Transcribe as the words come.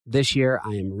This year,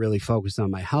 I am really focused on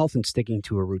my health and sticking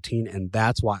to a routine, and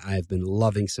that's why I've been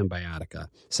loving Symbiotica.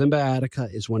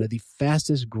 Symbiotica is one of the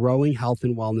fastest growing health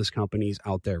and wellness companies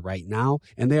out there right now,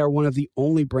 and they are one of the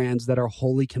only brands that are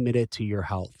wholly committed to your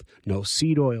health. No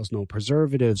seed oils, no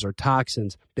preservatives or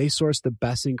toxins. They source the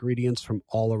best ingredients from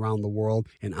all around the world,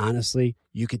 and honestly,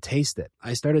 you could taste it.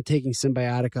 I started taking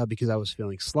Symbiotica because I was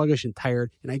feeling sluggish and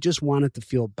tired, and I just wanted to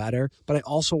feel better, but I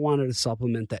also wanted a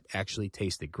supplement that actually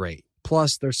tasted great.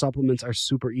 Plus, their supplements are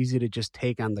super easy to just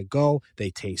take on the go. They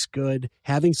taste good.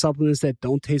 Having supplements that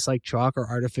don't taste like chalk or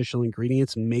artificial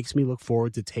ingredients makes me look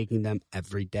forward to taking them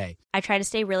every day. I try to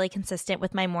stay really consistent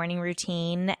with my morning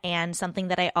routine, and something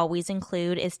that I always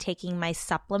include is taking my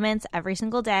supplements every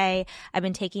single day. I've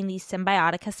been taking these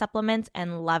Symbiotica supplements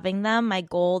and loving them. My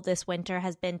goal this winter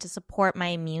has been to support my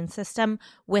immune system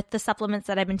with the supplements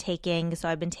that I've been taking. So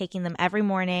I've been taking them every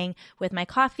morning with my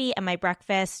coffee and my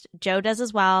breakfast. Joe does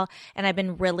as well. And I've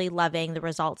been really loving the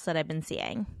results that I've been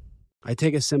seeing. I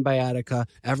take a Symbiotica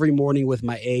every morning with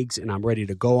my eggs and I'm ready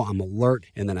to go. I'm alert,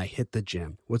 and then I hit the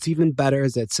gym. What's even better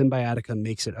is that Symbiotica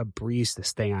makes it a breeze to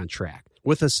stay on track.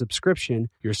 With a subscription,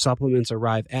 your supplements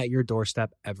arrive at your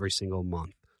doorstep every single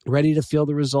month. Ready to feel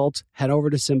the results? Head over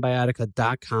to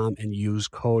Symbiotica.com and use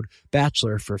code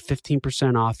BACHELOR for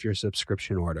 15% off your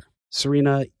subscription order.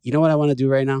 Serena, you know what I want to do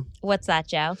right now? What's that,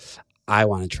 Joe? I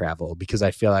want to travel because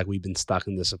I feel like we've been stuck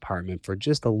in this apartment for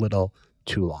just a little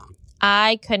too long.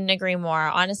 I couldn't agree more.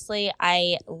 Honestly,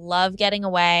 I love getting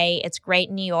away. It's great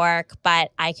in New York,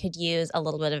 but I could use a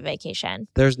little bit of vacation.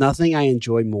 There's nothing I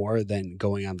enjoy more than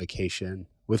going on vacation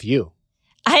with you.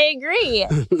 I agree.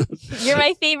 You're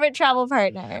my favorite travel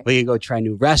partner. We can go try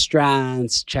new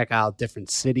restaurants, check out different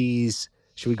cities.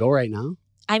 Should we go right now?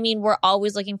 I mean, we're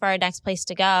always looking for our next place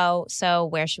to go. So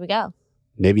where should we go?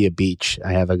 Maybe a beach.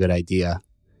 I have a good idea.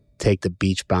 Take the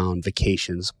Beachbound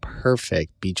Vacations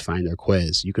Perfect Beach Finder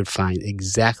quiz. You could find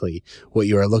exactly what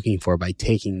you are looking for by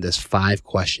taking this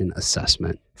 5-question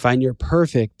assessment. Find your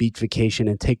perfect beach vacation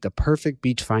and take the perfect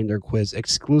Beach Finder quiz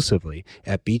exclusively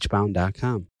at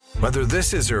beachbound.com. Whether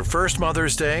this is her first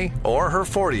Mother's Day or her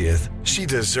 40th, she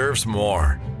deserves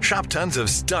more. Shop tons of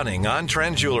stunning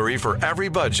on-trend jewelry for every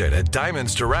budget at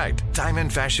Diamonds Direct.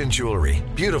 Diamond fashion jewelry,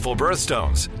 beautiful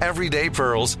birthstones, everyday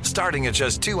pearls starting at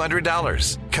just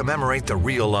 $200. Commemorate the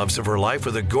real loves of her life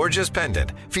with a gorgeous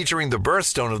pendant featuring the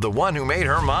birthstone of the one who made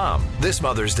her mom. This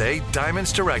Mother's Day,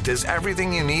 Diamonds Direct is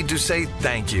everything you need to say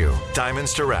thank you.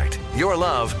 Diamonds Direct. Your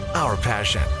love, our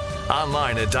passion.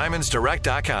 Online at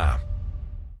diamondsdirect.com.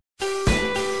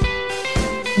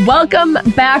 Welcome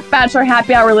back, Bachelor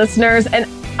Happy Hour listeners. And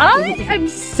I am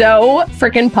so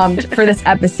freaking pumped for this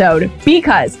episode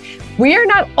because we are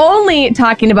not only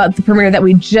talking about the premiere that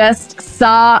we just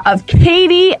saw of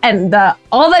Katie and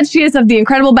all that she is of the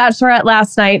incredible Bachelorette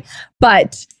last night,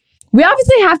 but we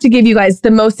obviously have to give you guys the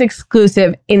most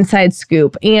exclusive inside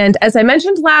scoop. And as I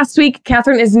mentioned last week,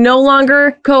 Catherine is no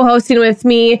longer co-hosting with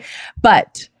me,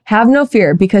 but have no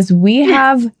fear because we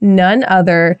have none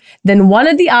other than one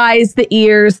of the eyes, the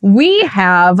ears. We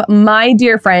have my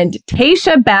dear friend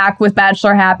Tayshia back with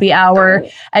Bachelor Happy Hour.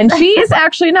 And she is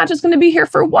actually not just going to be here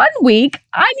for 1 week.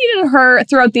 I needed her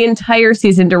throughout the entire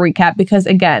season to recap because,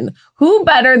 again, who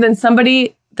better than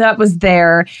somebody that was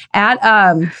there at,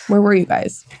 where were you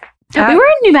guys? We were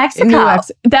in New Mexico.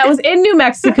 That was in New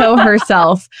Mexico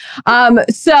herself.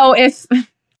 So if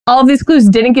all of these clues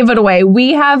didn't give it away,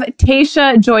 we have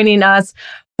Tayshia joining us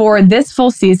for this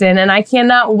full season. And I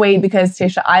cannot wait because,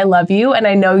 Tayshia, I love you. And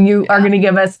I know you are going to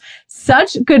give us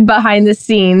such good behind the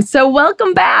scenes. So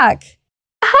welcome back.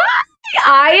 Hi.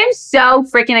 I am so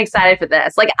freaking excited for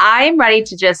this. Like, I am ready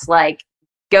to just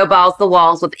go balls to the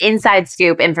walls with inside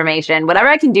scoop information, whatever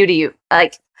I can do to you.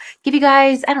 Give you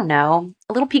guys, I don't know,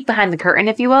 a little peek behind the curtain,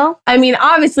 if you will. I mean,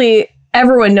 obviously,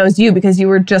 everyone knows you because you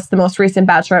were just the most recent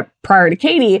Bachelorette prior to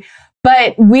Katie.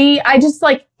 But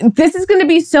this is going to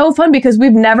be so fun because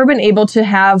we've never been able to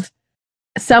have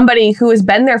somebody who has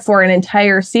been there for an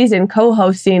entire season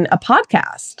co-hosting a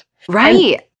podcast.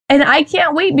 Right. And I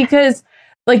can't wait because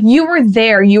you were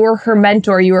there, you were her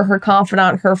mentor, you were her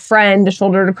confidant, her friend, a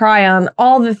shoulder to cry on,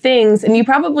 all the things. And you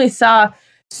probably saw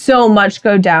so much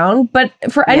go down. But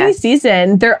for any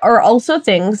season, there are also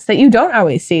things that you don't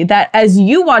always see that as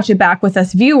you watch it back with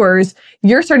us viewers,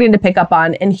 you're starting to pick up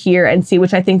on and hear and see,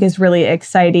 which I think is really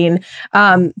exciting.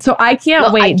 So I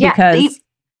can't wait because...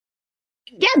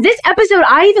 this episode,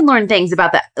 I even learned things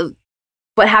about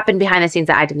what happened behind the scenes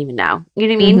that I didn't even know. You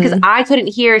know what I mean? Because I couldn't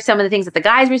hear some of the things that the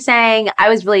guys were saying. I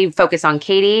was really focused on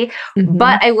Katie.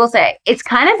 But I will say, it's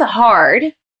kind of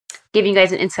hard giving you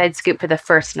guys an inside scoop for the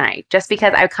first night, just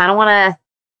because I kind of want to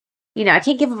I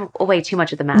can't give away too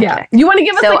much of the magic. Yeah. You want to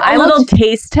give us a little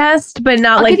taste test, but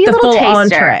not like the full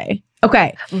entree.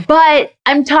 Okay. But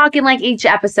I'm talking like each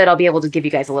episode, I'll be able to give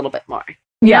you guys a little bit more.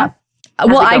 Yeah.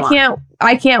 Well,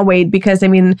 I can't wait because, I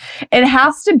mean, it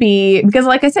has to be, because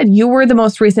like I said, you were the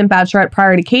most recent Bachelorette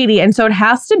prior to Katie. And so it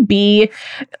has to be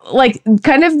like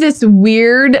kind of this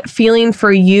weird feeling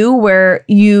for you where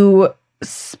you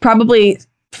probably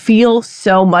feel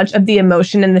so much of the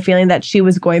emotion and the feeling that she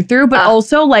was going through, but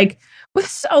also like with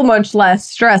so much less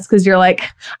stress because you're like,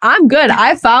 I'm good.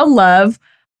 I found love.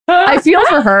 I feel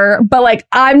for her, but like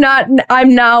I'm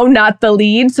now not the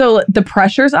lead, so the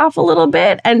pressure's off a little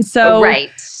bit, and so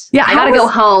yeah, I gotta go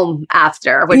home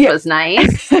after, which was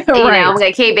nice. I'm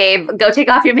like, hey babe, go take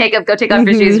off your makeup, go take off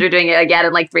your shoes. We're doing it again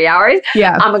in like 3 hours.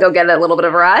 Yeah, I'm gonna go get a little bit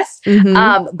of rest.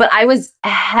 But I was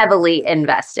heavily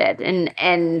invested,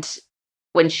 and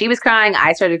when she was crying,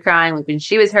 I started crying. Like when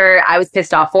she was hurt, I was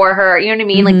pissed off for her. You know what I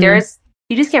mean? Like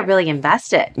you just get really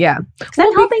invested. Yeah. Because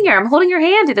I'm helping her. I'm holding her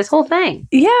hand through this whole thing.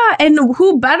 Yeah. And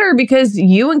who better? Because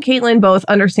you and Caitlin both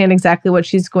understand exactly what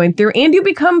she's going through and you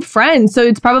become friends. So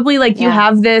it's probably like you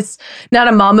have this, not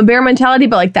a mama bear mentality,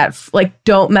 but like that, like,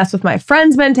 don't mess with my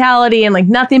friends mentality and like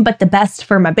nothing but the best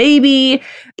for my baby.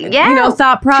 Yeah.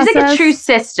 Thought process. She's like a true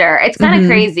sister. It's kind of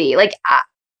crazy. Like,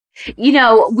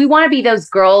 we want to be those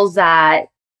girls that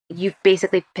you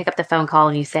basically pick up the phone call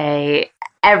and you say,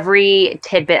 every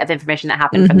tidbit of information that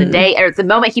happened from the day or the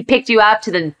moment he picked you up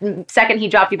to the second he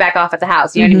dropped you back off at the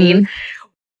house. You know what I mean?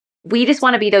 We just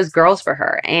want to be those girls for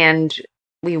her. And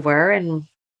we were. And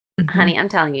honey, I'm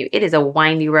telling you, it is a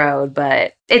windy road,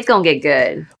 but it's going to get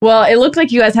good. Well, it looked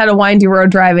like you guys had a windy road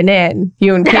driving in,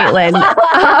 you and Caitlin.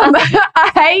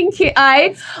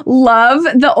 I love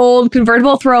the old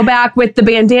convertible throwback with the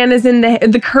bandanas and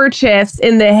the kerchiefs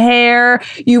in the hair.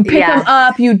 You pick them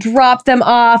up, you drop them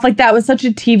off. Like that was such a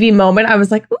TV moment. I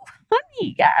was like, ooh,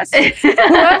 honey, yes.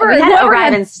 Whoever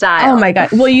arrived in style. Oh my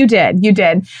God. Well, you did.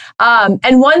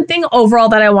 And one thing overall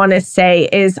that I want to say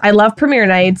is I love premiere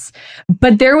nights,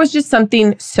 but there was just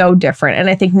something so different. And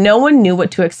I think no one knew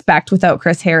what to expect without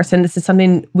Chris Harrison. This is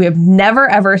something we have never,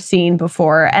 ever seen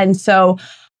before. And so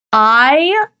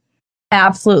I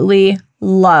absolutely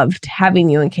loved having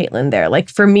you and Caitlin there. Like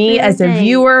for me as a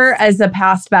viewer, as a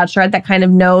past Bachelorette that kind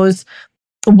of knows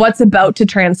what's about to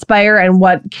transpire and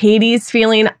what Katie's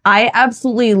feeling, I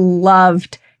absolutely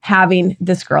loved having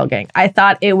this girl gang. I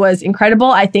thought it was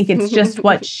incredible. I think it's just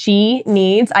what she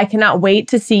needs. I cannot wait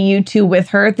to see you two with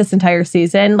her this entire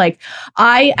season. Like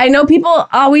I know people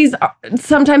always,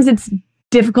 sometimes it's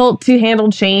difficult to handle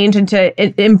change and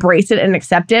to embrace it and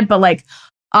accept it, but like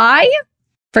I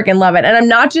freaking love it. And I'm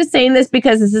not just saying this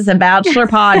because this is a Bachelor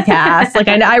podcast. Like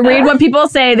I read what people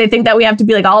say. They think that we have to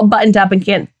be like all buttoned up and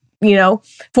can't,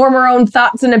 form our own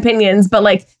thoughts and opinions. But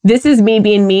like, this is me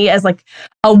being me as like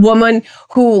a woman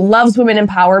who loves women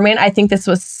empowerment. I think this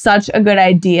was such a good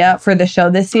idea for the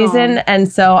show this season.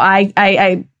 And so I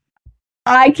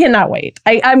cannot wait.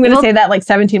 I'm going to say that like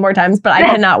 17 more times, but I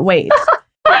cannot wait.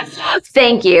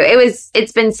 Thank you.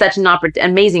 It's been such an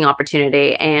amazing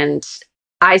opportunity. And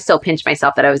I still pinch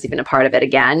myself that I was even a part of it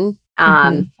again.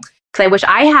 Because I wish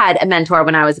I had a mentor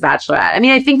when I was a Bachelorette. I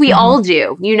mean, I think we all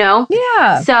do,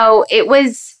 Yeah. So it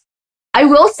was, I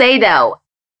will say though,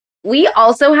 we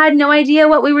also had no idea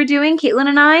what we were doing, Caitlin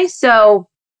and I. So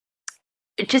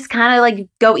just kind of like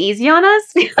go easy on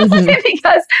us because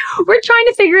we're trying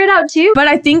to figure it out too. But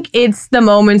I think it's the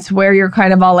moments where you're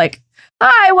kind of all like,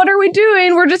 hi, what are we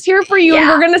doing? We're just here for you. And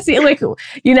we're going to see, like,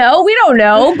 we don't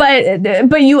know,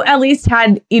 but you at least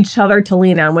had each other to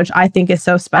lean on, which I think is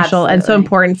so special and so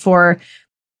important for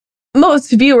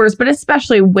most viewers, but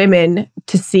especially women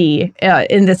to see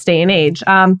in this day and age.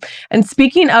 And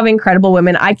speaking of incredible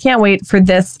women, I can't wait for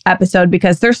this episode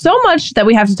because there's so much that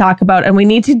we have to talk about and we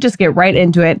need to just get right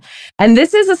into it. And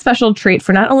this is a special treat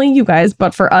for not only you guys,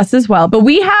 but for us as well. But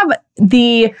we have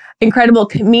the incredible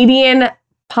comedian,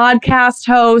 podcast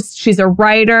host. She's a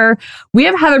writer. We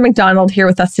have Heather McDonald here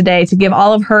with us today to give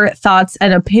all of her thoughts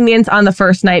and opinions on the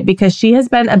first night because she has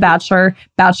been a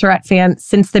Bachelorette fan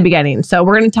since the beginning. So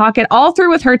we're going to talk it all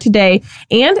through with her today.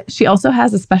 And she also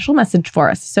has a special message for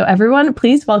us. So everyone,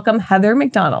 please welcome Heather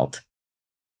McDonald.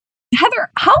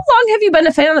 Heather, how long have you been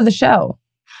a fan of the show?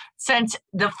 Since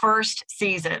the first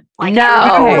season. Like no.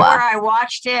 Before I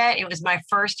watched it, it was my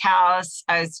first house.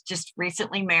 I was just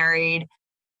recently married.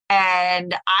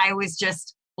 And I was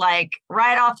just like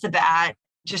right off the bat,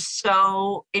 just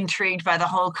so intrigued by the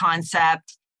whole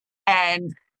concept.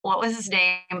 And what was his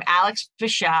name? Alex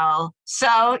Michelle.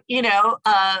 So,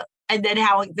 and then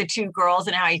how the two girls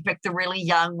and how he picked the really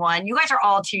young one. You guys are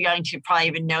all too young to probably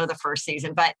even know the first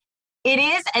season, but it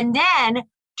is. And then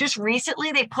just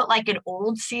recently they put like an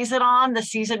old season on, the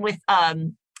season with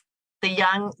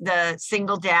the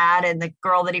single dad and the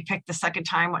girl that he picked the second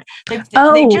time.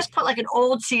 They just put like an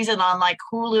old season on like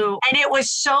Hulu. And it was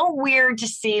so weird to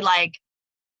see like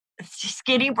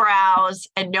skinny brows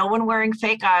and no one wearing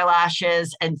fake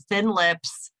eyelashes and thin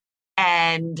lips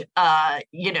and,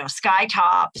 sky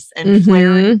tops and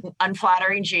flared,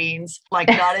 unflattering jeans, like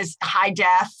not as high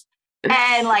def.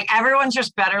 And like everyone's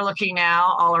just better looking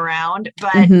now all around.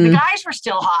 But the guys were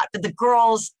still hot, but the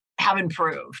girls have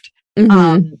improved.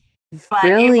 But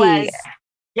really? It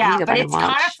was, but it's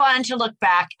kind of fun to look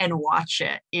back and watch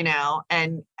it,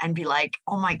 and be like,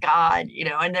 oh my God,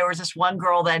 and there was this one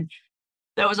girl then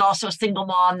that was also a single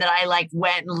mom that I like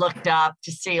went and looked up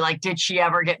to see like, did she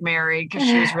ever get married? Because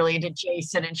she was really into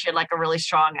Jason and she had like a really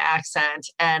strong accent.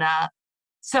 And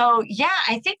so,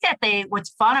 I think that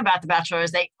what's fun about The Bachelor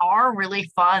is they are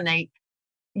really fun. They,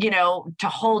 to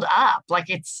hold up, like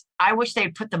I wish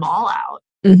they'd put them all out.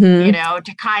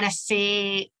 To kind of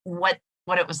see what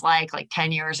it was like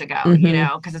 10 years ago,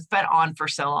 because it's been on for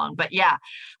so long. But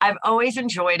I've always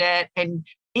enjoyed it. And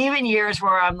even years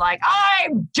where I'm like,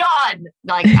 I'm done.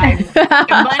 Like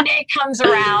Monday comes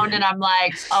around and I'm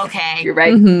like, okay. You're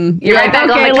right. You're right back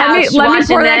on the couch. Let me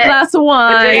pour that glass of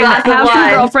wine. Have some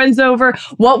girlfriends over.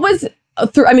 What was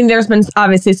there's been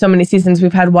obviously so many seasons.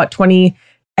 We've had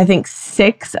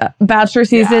 6 Bachelor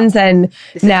seasons, and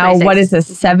now 26. What is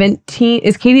this, 17?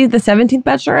 Is Katie the 17th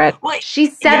Bachelorette? Well,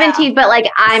 she's 17, but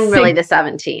I'm really the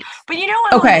 17th. But you know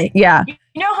what? Okay, you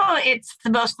know how it's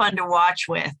the most fun to watch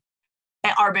with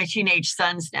are my teenage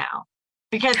sons now,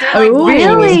 because they're like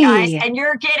watching these guys, and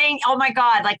you're getting, oh my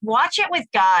God, like watch it with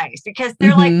guys because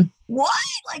they're like, what?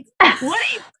 Like, what?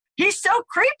 He's so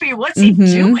creepy. What's he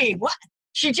doing? What?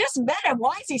 She just met him.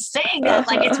 Why is he saying that?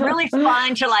 Like, it's really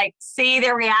fun to see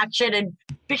their reaction, and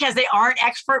because they aren't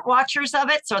expert watchers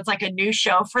of it. So it's like a new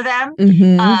show for them.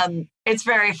 It's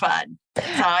very fun.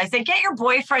 So I think get your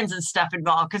boyfriends and stuff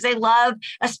involved because they love,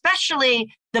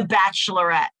 especially The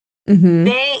Bachelorette.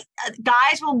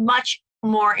 Guys will much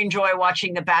more enjoy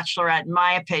watching The Bachelorette, in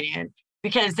my opinion,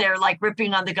 because they're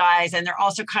ripping on the guys and they're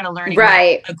also kind of learning what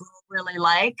a girl really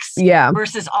likes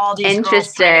versus all these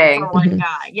girls for one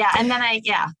guy. And then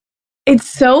it's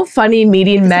so funny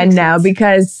meeting men now,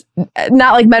 because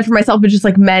not men for myself, but just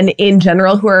men in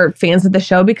general who are fans of the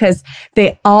show, because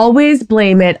they always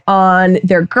blame it on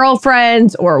their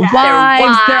girlfriends or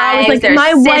wives. They're always like,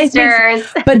 my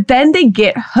wife, but then they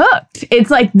get hooked. It's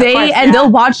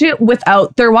they'll watch it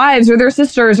without their wives or their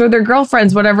sisters or their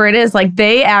girlfriends, whatever it is.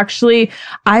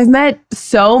 I've met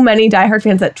so many diehard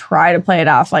fans that try to play it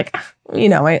off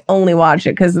I only watch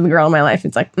it because of the girl in my life.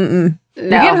 It's no. You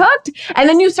get hooked, and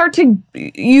then you start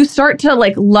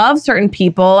to love certain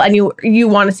people, and you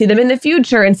want to see them in the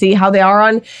future and see how they are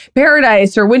on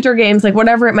Paradise or Winter Games,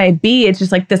 whatever it might be. It's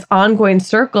just this ongoing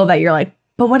circle that you're like,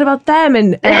 but what about them?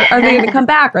 And are they going to come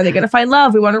back? Are they going to find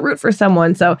love? We want to root for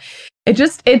someone. So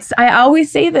I always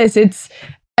say this. It's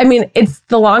one of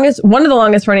the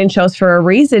longest running shows for a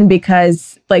reason,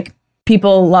 because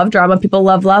people love drama, people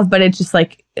love love, but it's just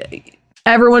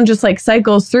everyone just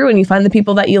cycles through, and you find the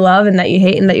people that you love and that you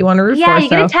hate and that you want to root for. Yeah, you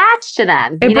get attached to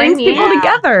them. It brings people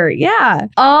together. Yeah.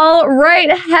 All right,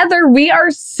 Heather, we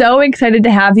are so excited to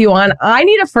have you on. I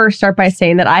need to first start by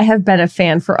saying that I have been a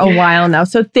fan for a while now.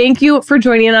 So thank you for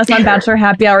joining us on Bachelor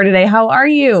Happy Hour today. How are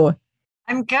you?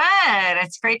 I'm good.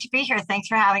 It's great to be here. Thanks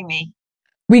for having me.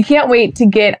 We can't wait to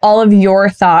get all of your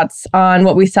thoughts on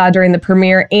what we saw during the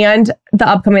premiere and the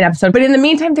upcoming episode. But in the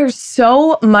meantime, there's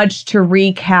so much to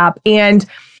recap. And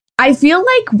I feel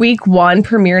like week 1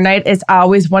 premiere night is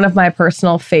always one of my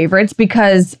personal favorites,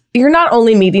 because you're not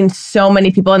only meeting so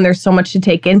many people and there's so much to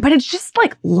take in, but it's just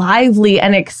lively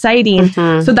and exciting.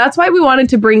 So that's why we wanted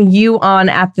to bring you on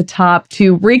at the top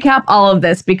to recap all of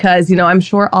this, because, I'm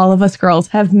sure all of us girls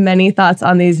have many thoughts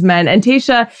on these men. And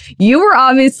Tayshia, you were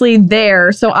obviously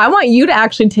there. So I want you to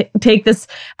actually take this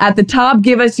at the top.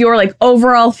 Give us your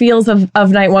overall feels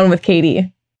of night 1 with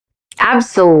Katie.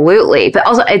 Absolutely. But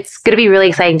also, it's going to be really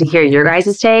exciting to hear your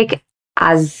guys' take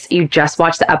as you just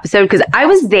watched the episode, because I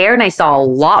was there and I saw a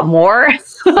lot more.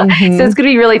 So it's going to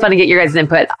be really fun to get your guys'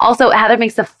 input. Also, Heather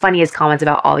makes the funniest comments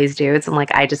about all these dudes. And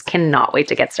I just cannot wait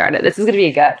to get started. This is going to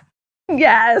be good.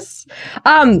 Yes.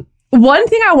 One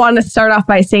thing I want to start off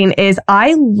by saying is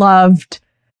I loved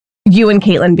you and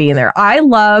Caitlin being there. I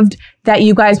loved that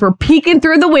you guys were peeking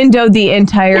through the window the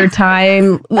entire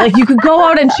time. Like you could go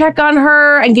out and check on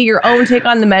her and get your own take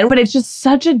on the men, but it's just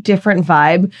such a different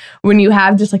vibe when you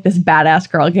have just like this badass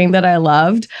girl gang that I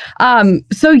loved.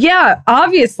 So yeah,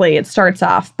 obviously it starts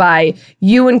off by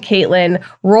you and Caitlin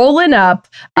rolling up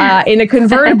in a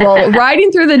convertible,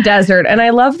 riding through the desert. And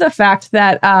I love the fact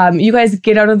that you guys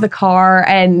get out of the car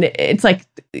and it's like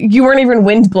you weren't even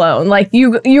windblown. Like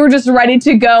you were just ready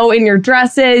to go in your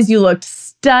dresses. You looked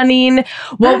stunning.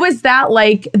 What was that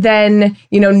like then,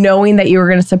 knowing that you were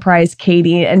going to surprise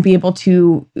Katie and be able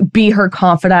to be her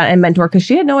confidant and mentor? Because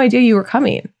she had no idea you were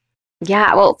coming.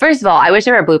 Yeah. Well, first of all, I wish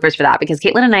there were bloopers for that because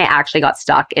Caitlin and I actually got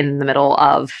stuck in the middle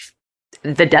of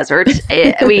the desert.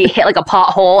 We hit like a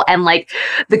pothole and like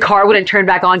the car wouldn't turn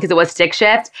back on because it was stick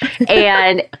shift.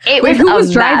 And it was who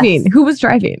was driving? Who was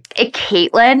driving?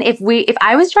 Caitlin. If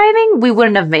I was driving, we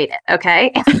wouldn't have made it.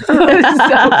 Okay.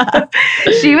 So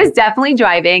she was definitely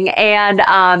driving. And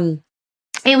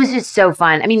it was just so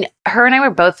fun. I mean, her and I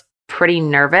were both pretty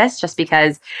nervous just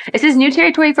because this is new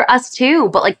territory for us too.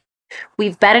 But like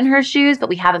we've been in her shoes, but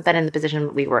we haven't been in the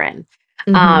position we were in.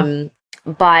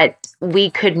 But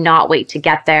we could not wait to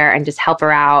get there and just help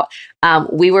her out.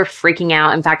 We were freaking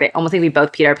out. In fact, I almost think we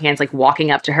both peed our pants like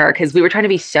walking up to her because we were trying to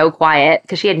be so quiet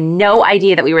because she had no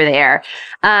idea that we were there.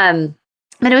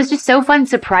 But it was just so fun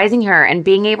surprising her and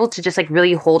being able to just like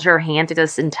really hold her hand through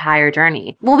this entire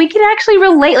journey. Well, we can actually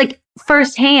relate like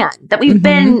firsthand that we've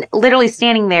been literally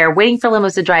standing there waiting for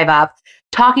limos to drive up,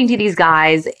 talking to these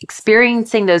guys,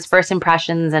 experiencing those first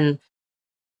impressions, and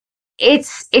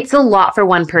it's a lot for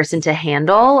one person to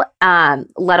handle,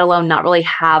 let alone not really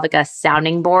have like a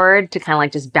sounding board to kind of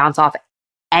like just bounce off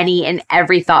any and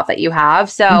every thought that you have.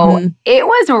 So it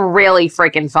was really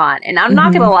freaking fun. And I'm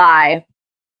not going to lie,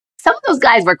 some of those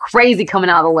guys were crazy coming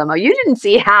out of the limo. You didn't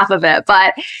see half of it,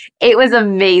 but it was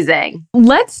amazing.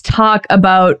 Let's talk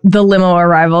about the limo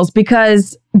arrivals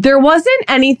because there wasn't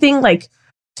anything like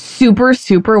super,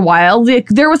 super wild.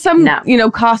 There was some,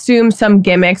 costumes, some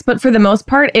gimmicks, but for the most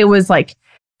part, it was like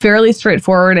fairly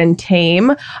straightforward and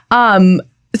tame.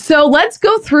 So let's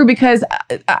go through because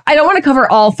I don't want to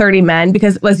cover all 30 men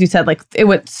because, as you said, like it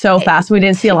went so fast. We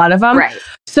didn't see a lot of them. Right.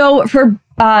 So for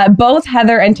both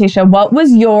Heather and Tayshia, what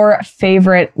was your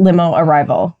favorite limo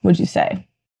arrival, would you say?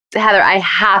 Heather, I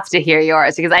have to hear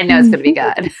yours because I know it's going to be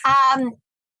good.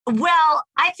 Well,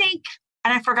 I think,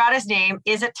 and I forgot his name.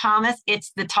 Is it Thomas?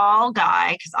 It's the tall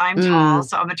guy because I'm tall,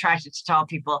 so I'm attracted to tall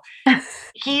people.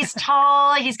 He's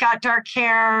tall. He's got dark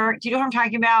hair. Do you know what I'm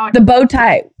talking about? The bow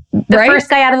tie, the right? First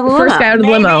guy out of the limo. First guy out of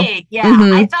the limo. Yeah.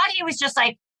 I thought he was just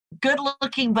like good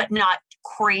looking, but not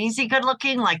crazy good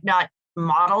looking, like not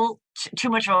model, too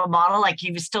much of a model. Like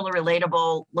he was still a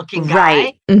relatable looking guy.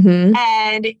 Right.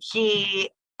 And he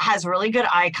has really good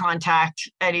eye contact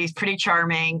and he's pretty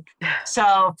charming.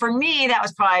 So for me, that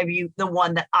was probably the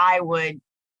one that I would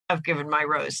have given my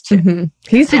rose to.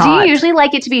 He's so hot. Do you usually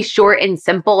like it to be short and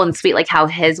simple and sweet like how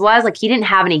his was? Like he didn't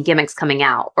have any gimmicks coming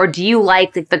out. Or do you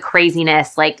like the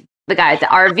craziness like the guy with the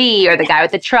RV or the guy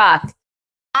with the truck?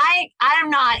 I'm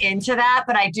not into that,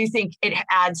 but I do think it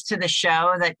adds to the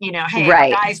show that, hey, right.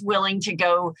 The guy's willing to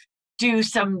go do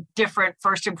some different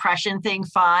first impression thing,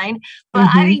 fine. But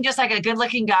I think just like a good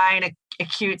looking guy in a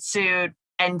cute suit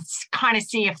and kind of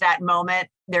see if that moment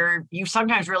there, you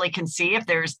sometimes really can see if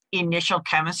there's initial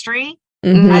chemistry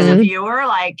as a viewer,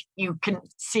 like you can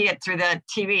see it through the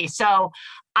TV. So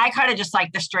I kind of just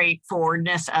like the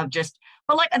straightforwardness of just,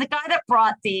 but like the guy that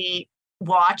brought the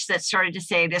watch that started to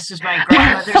say this was my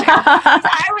grandmother's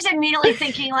I was immediately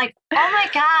thinking like, oh my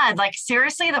God, like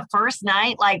seriously, the first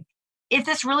night, like if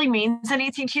this really means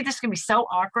anything to you, this is going to be so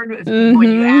awkward when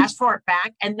you ask for it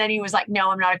back. And then he was like,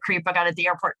 no, I'm not a creep. I got it at the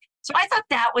airport. So I thought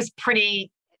that was pretty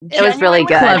It was really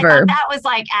good. Clever. That was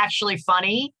like actually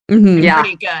funny. Yeah.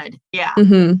 Pretty good. Yeah.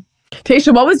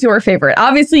 Tayshia, what was your favorite?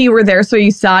 Obviously you were there, so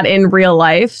you saw it in real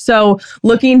life. So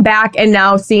looking back and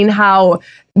now seeing how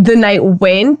the night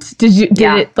went,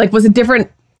 was it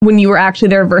different when you were actually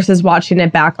there versus watching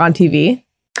it back on TV?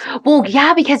 Well,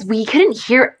 yeah, because we couldn't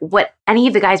hear what any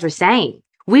of the guys were saying.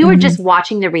 We were just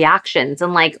watching the reactions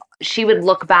and like she would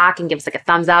look back and give us like a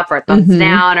thumbs up or a thumbs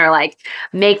down or like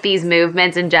make these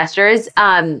movements and gestures.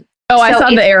 I saw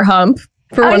the air hump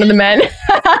for one of the men.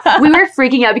 We were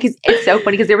freaking out because it's so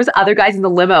funny because there was other guys in the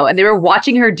limo and they were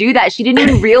watching her do that. She didn't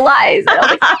even realize. I was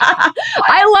like,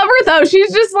 I love her though.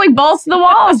 She's just like balls to the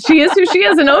walls. She is who she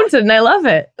is and owns it. And I love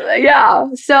it. Yeah.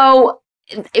 So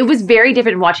it was very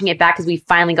different watching it back because we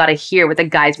finally got to hear what the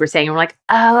guys were saying. And we're like,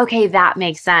 oh, okay, that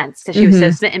makes sense. Because she was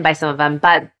so smitten by some of them.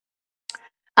 But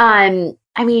I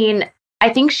mean, I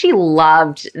think she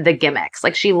loved the gimmicks.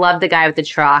 Like she loved the guy with the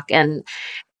truck. And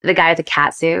the guy with the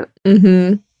cat suit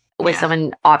with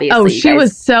someone obviously. Oh, she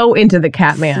was so into the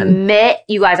cat man.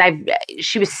 You guys,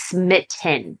 she was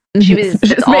smitten. She was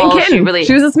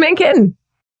She was a smitten kitten.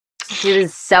 She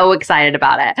was so excited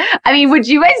about it. I mean, would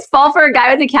you guys fall for a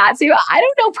guy with a cat suit? I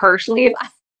don't know personally if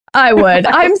I would.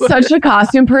 I'm such a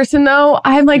costume person, though.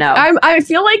 I'm like, no. I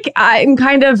feel like I'm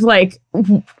kind of like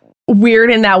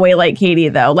weird in that way, like Katie,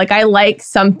 though. Like, I like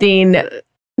something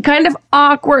kind of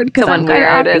awkward because I'm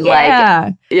weird and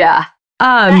yeah.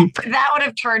 That would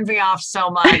have turned me off so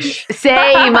much.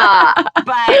 Same. But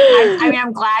I mean,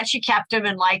 I'm glad she kept him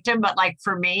and liked him. But like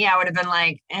for me, I would have been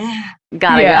like,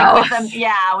 gotta go.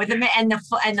 With them and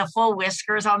the full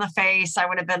whiskers on the face, I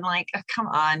would have been like, oh, come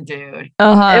on, dude. It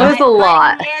was a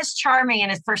lot. He is charming,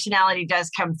 and his personality does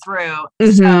come through.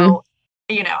 So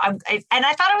I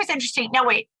thought it was interesting. Now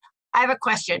wait, I have a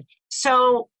question.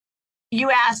 So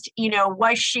you asked,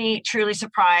 was she truly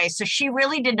surprised? So she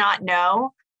really did not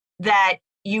know that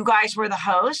you guys were the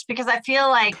host? Because I feel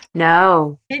like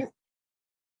no.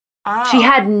 She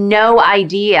had no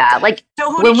idea. Like,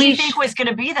 so who did she think was going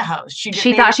to be the host?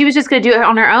 She thought she was just going to do it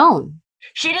on her own.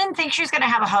 She didn't think she was going to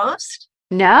have a host?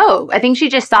 No, I think she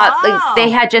just thought like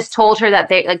they had just told her that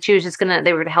they were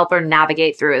going to help her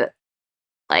navigate through it.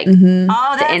 Like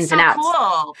the ins and outs.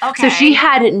 Cool. Okay. So she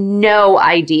had no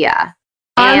idea.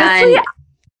 Honestly,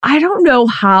 I don't know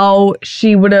how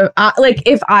she would have, like,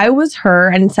 if I was her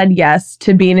and said yes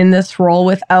to being in this role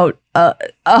without a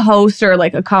host or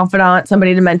like a confidant,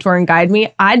 somebody to mentor and guide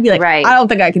me, I'd be like, I don't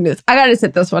think I can do this. I got to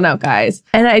sit this one out, guys.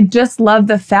 And I just love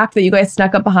the fact that you guys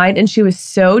snuck up behind and she was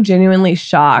so genuinely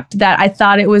shocked that I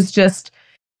thought it was just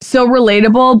so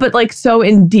relatable, but like so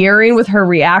endearing with her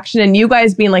reaction. And you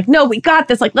guys being like, no, we got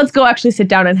this. Like, let's go actually sit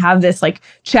down and have this like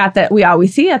chat that we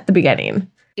always see at the beginning.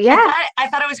 Yeah. I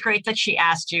thought it was great that she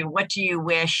asked you, what do you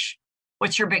wish?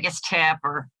 What's your biggest tip?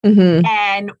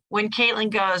 And when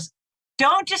Caitlin goes,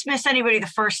 don't just miss anybody the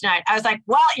first night. I was like,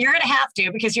 well, you're going to have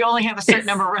to because you only have a certain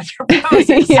number of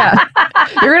roses. Yeah.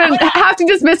 You're going to have to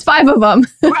just miss 5 of them.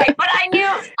 Right. But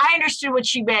I understood what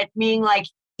she meant, meaning like,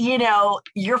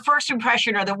 your first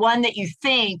impression or the one that you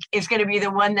think is going to be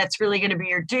the one that's really going to be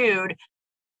your dude.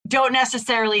 Don't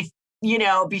necessarily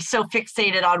be so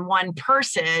fixated on one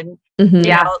person,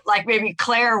 like maybe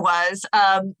Claire was.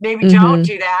 Maybe don't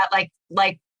do that.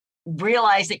 Like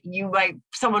realize that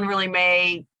someone really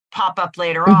may pop up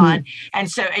later on,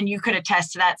 and you could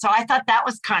attest to that. So I thought that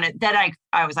was kind of that.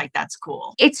 I was like, that's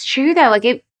cool. It's true though. Like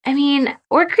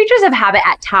we're creatures of habit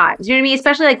at times. You know what I mean?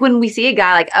 Especially like when we see a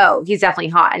guy like, oh, he's definitely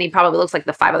hot, and he probably looks like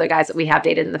the 5 other guys that we have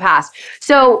dated in the past.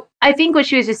 So I think what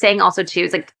she was just saying also too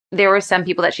is like there were some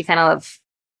people that she kind of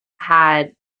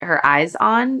had her eyes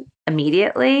on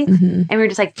immediately. And we were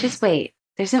just like, just wait.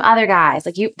 There's some other guys.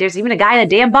 Like there's even a guy in a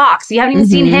damn box. You haven't even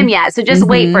seen him yet. So just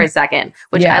wait for a second,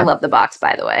 which I love the box,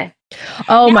 by the way.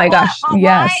 Oh my gosh.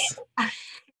 Yes.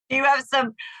 Do you have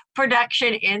some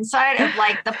production insight of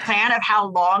like the plan of how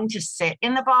long to sit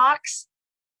in the box?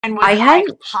 And was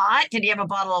it hot? Did he have a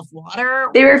bottle of water?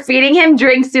 They were feeding him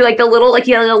drinks through like the little, like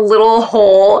he had like a little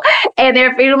hole, and they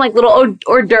were feeding him like little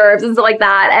hors d'oeuvres and stuff like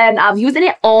that. And he was in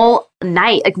it all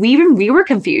night. Like we were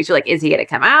confused. We're like, is he gonna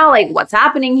come out? Like, what's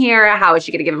happening here? How is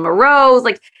she gonna give him a rose?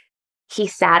 Like, he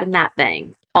sat in that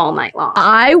thing all night long.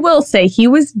 I will say he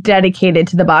was dedicated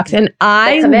to the box, and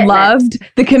I loved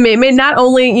the commitment. Not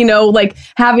only, like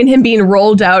having him being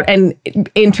rolled out and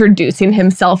introducing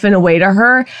himself in a way to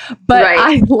her, but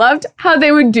I loved how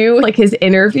they would do like his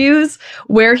interviews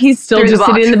where he's still just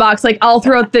sitting in the box, like all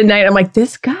throughout the night. I'm like,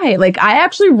 this guy, like I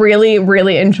actually really,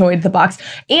 really enjoyed the box.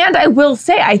 And I will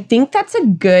say, I think that's a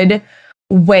good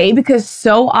way because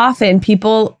so often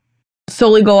people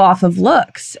solely go off of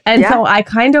looks. And so I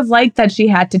kind of like that she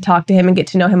had to talk to him and get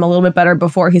to know him a little bit better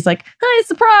before he's like, hey,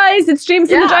 surprise, it's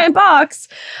James in the giant box.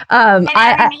 I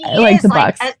like the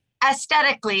box.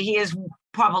 Aesthetically, he is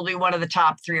probably one of the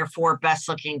top 3 or 4 best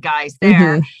looking guys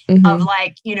there of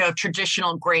like,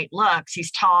 traditional great looks.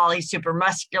 He's tall, he's super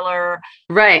muscular.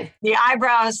 Right. The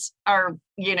eyebrows are,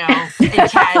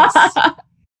 intense.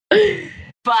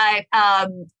 But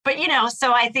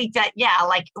so I think that,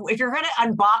 like if you're going to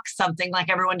unbox something like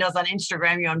everyone does on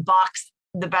Instagram, you unbox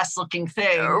the best looking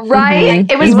thing. Right.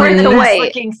 It was worth the wait. Best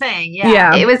looking thing.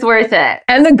 Yeah. It was worth it.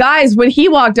 And the guys, when he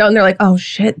walked out, and they're like, oh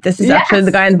shit, this is actually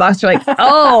the guy in the box. They're like,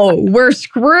 oh, we're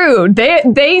screwed.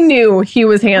 They knew he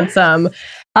was handsome,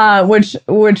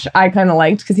 which I kind of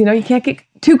liked because, you can't get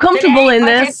too comfortable in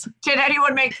this. Did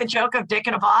anyone make the joke of dick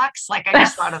in a box? Like, I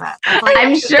just thought of that. Like,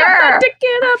 I'm sure. Dick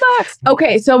in a box.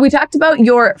 Okay, so we talked about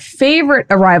your favorite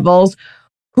arrivals.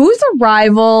 Whose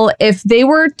arrival, if they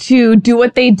were to do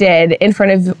what they did in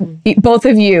front of both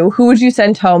of you, who would you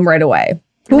send home right away?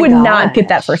 Who would not get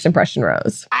that first impression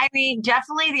rose? I mean,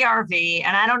 definitely the RV.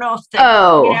 And I don't know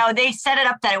if they set it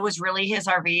up that it was really his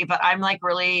RV, but I'm like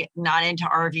really not into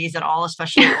RVs at all,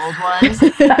 especially old ones.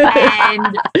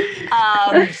 And,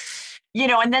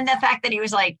 and then the fact that he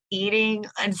was like eating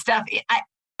and stuff,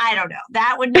 I don't know.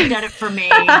 That wouldn't have done it for me.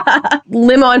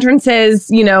 Limo entrances,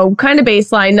 kind of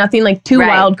baseline, nothing like too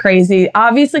wild, crazy.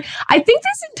 Obviously, I think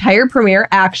this entire premiere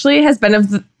actually has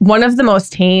been one of the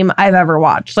most tame I've ever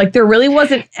watched. Like there really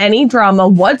wasn't any drama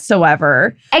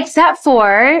whatsoever. Except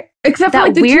for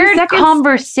like the weird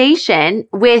conversation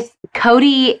with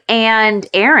Cody and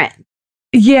Aaron.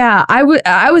 Yeah, I was.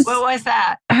 What was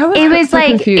that? It was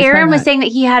like Aaron was saying that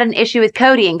he had an issue with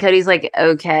Cody, and Cody's like,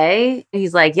 okay.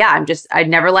 He's like, yeah, I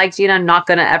never liked you, and I'm not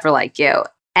gonna ever like you.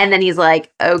 And then he's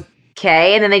like,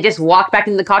 okay. And then they just walked back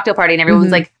into the cocktail party, and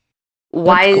everyone's like,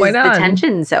 why is the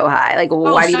tension so high? Like,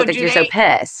 why do you look like you're so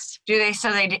pissed? Do they?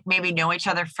 So they maybe know each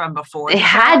other from before? They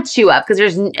had to have,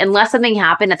 because unless something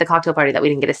happened at the cocktail party that we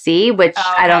didn't get to see, which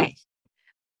I don't.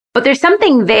 But there's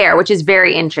something there, which is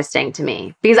very interesting to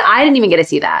me, because I didn't even get to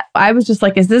see that. I was just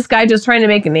like, is this guy just trying to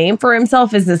make a name for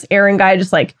himself? Is this Aaron guy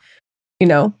just like,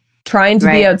 trying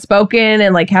to be outspoken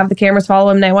and like have the cameras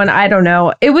follow him night one? I don't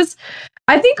know.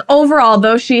 I think overall,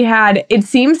 though, it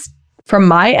seems from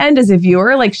my end as a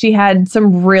viewer, like she had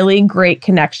some really great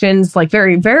connections, like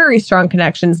very, very strong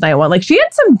connections night one. Like she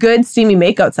had some good steamy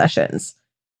makeout sessions.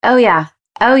 Oh, yeah.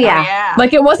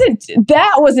 Like it wasn't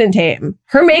tame.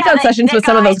 Her makeout sessions with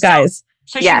some of those guys.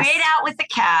 So she made out with the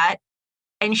cat,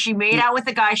 and she made out with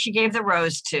the guy she gave the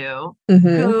rose to,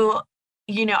 who,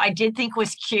 I did think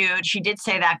was cute. She did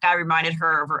say that guy reminded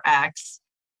her of her ex.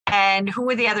 And who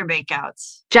were the other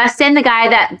makeouts? Justin, the guy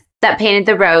that painted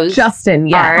the rose. Justin,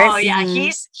 yeah. Oh yeah,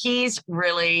 he's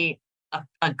really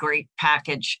a great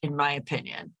package, in my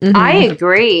opinion. I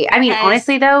agree. I mean,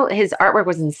 honestly, though, his artwork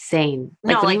was insane.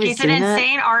 He's an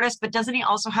insane artist, but doesn't he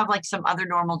also have like some other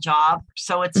normal job?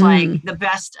 So it's like the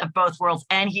best of both worlds,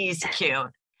 and he's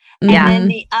cute. Yeah. And then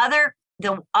the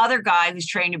other guy who's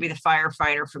trained to be the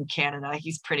firefighter from Canada,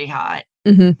 he's pretty hot.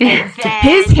 And then,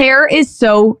 his hair is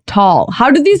so tall.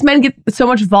 How did these men get so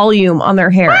much volume on their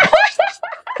hair?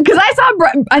 Because I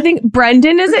saw, I think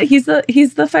Brendan, is it? He's the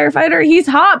firefighter. He's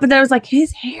hot, but then I was like,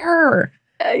 his hair.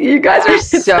 You guys are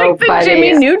so like funny. The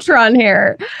Jimmy Neutron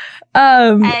hair.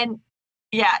 And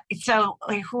yeah, so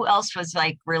like, who else was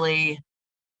like really?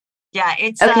 Yeah,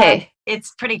 it's okay.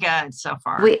 It's pretty good so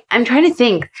far. Wait, I'm trying to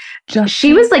think.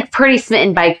 She was like pretty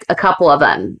smitten by a couple of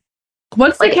them.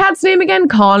 What's the cat's name again?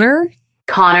 Connor.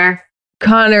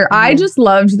 I just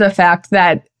loved the fact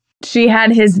that she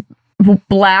had his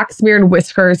black smeared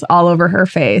whiskers all over her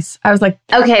face. I was like,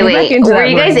 okay, wait. Were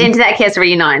you guys into that kiss or were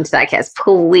you not into that kiss?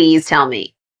 Please tell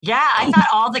me. Yeah, I thought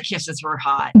all the kisses were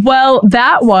hot. Well,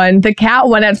 that one, the cat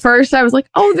one, at first I was like,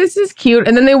 oh, this is cute.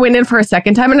 And then they went in for a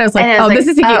second time and I was like, this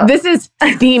is cute. This is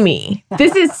steamy.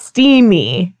 This is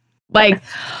steamy. Like,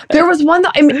 there was one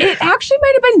that, it actually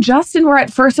might have been Justin, where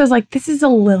at first I was like, this is a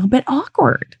little bit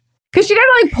awkward. Because she kind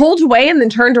of like pulled away and then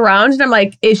turned around and I'm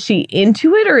like, is she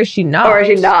into it or is she not? Or is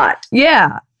she not?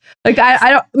 Yeah. Like, I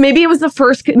don't, maybe it was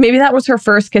maybe that was her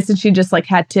first kiss and she just like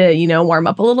had to, warm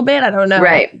up a little bit. I don't know.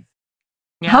 Right.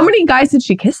 Yeah. How many guys did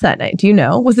she kiss that night? Do you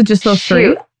know? Was it just those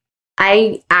three?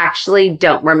 I actually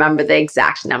don't remember the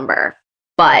exact number,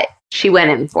 but she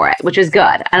went in for it, which was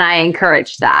good. And I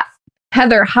encouraged that.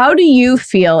 Heather, how do you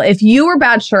feel if you were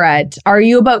Bachelorette? Are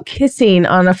you about kissing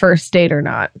on a first date or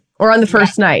not? Or on the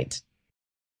first night?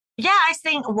 Yeah, I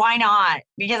think why not?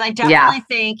 Because I definitely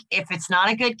think if it's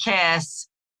not a good kiss,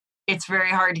 it's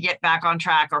very hard to get back on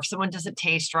track. Or if someone doesn't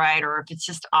taste right, or if it's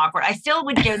just awkward. I still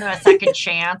would give them a second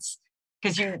chance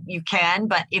because you can.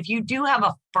 But if you do have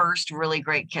a first really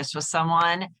great kiss with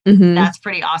someone, that's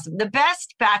pretty awesome. The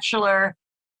best Bachelor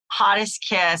hottest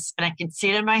kiss, and I can see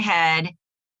it in my head,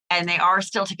 and they are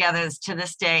still together to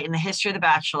this day in the history of The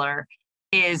Bachelor,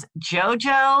 is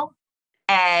JoJo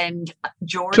and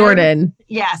Jordan.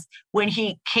 Yes. When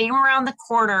he came around the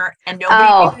corner and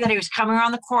nobody knew that he was coming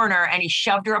around the corner and he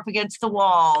shoved her up against the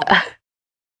wall.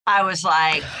 I was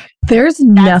like, that's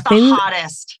nothing. The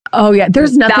hottest. Oh, yeah.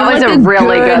 There's nothing. That was like a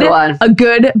really good one. A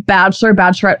good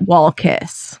Bachelorette wall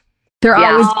kiss. They're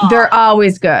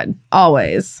always good.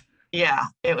 Always. Yeah,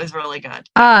 it was really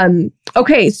good.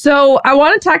 Okay, so I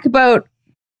want to talk about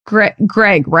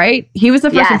Greg, right? He was the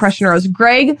first impression rose.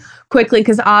 Greg, quickly,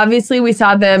 because obviously we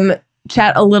saw them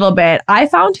chat a little bit. I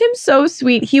found him so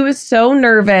sweet. He was so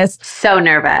nervous.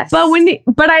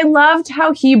 But I loved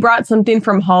how he brought something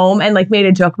from home and like made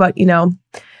a joke about,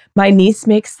 my niece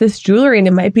makes this jewelry and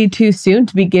it might be too soon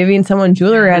to be giving someone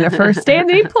jewelry on a first day. And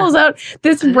then he pulls out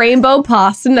this rainbow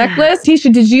pasta necklace.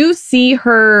 Tayshia, did you see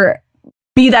her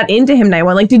be that into him night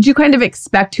one? Like, did you kind of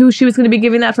expect who she was going to be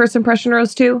giving that first impression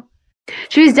rose to?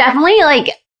 She was definitely like,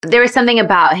 there was something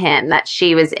about him that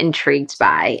she was intrigued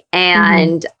by.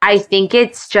 And I think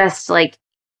it's just like,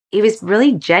 he was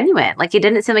really genuine. Like, it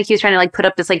didn't seem like he was trying to like put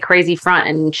up this like crazy front,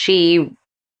 and she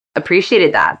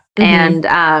appreciated that. And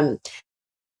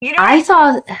you know, I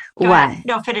saw what?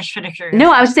 No, finish. Your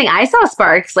No, I was just saying I saw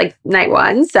sparks like night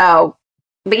one. So,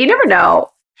 but you never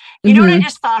know. You know what I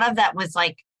just thought of that was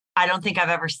like, I don't think I've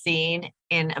ever seen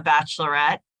in a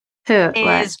Bachelorette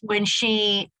is when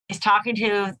she is talking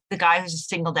to the guy who's a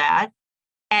single dad,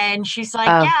 and she's like,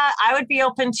 yeah, I would be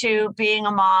open to being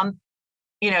a mom,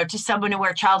 you know, to someone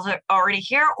where child's already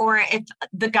here, or if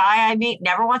the guy I meet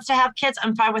never wants to have kids,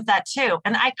 I'm fine with that too.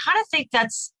 And I kind of think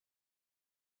that's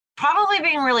probably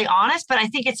being really honest, but I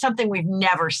think it's something we've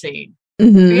never seen.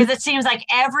 Because it seems like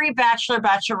every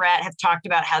bachelorette have talked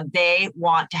about how they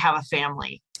want to have a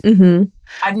family.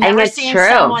 I've never seen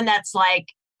someone that's like,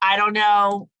 I don't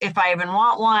know if I even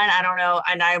want one. I don't know.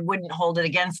 And I wouldn't hold it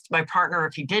against my partner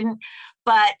if he didn't.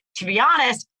 But to be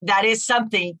honest, that is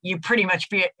something you pretty much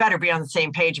better be on the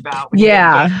same page about.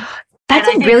 Yeah. That's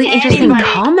a really interesting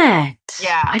comment.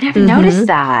 Yeah. I never noticed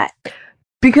that.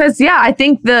 Because, I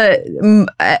think to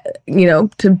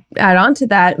add on to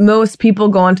that, most people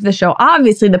go onto the show.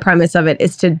 Obviously, the premise of it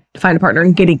is to find a partner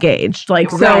and get engaged. Like,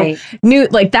 so new,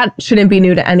 like that shouldn't be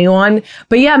new to anyone.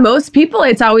 But most people,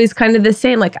 it's always kind of the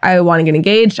same. Like, I want to get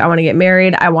engaged. I want to get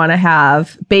married. I want to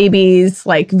have babies.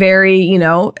 Like, very,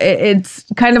 it's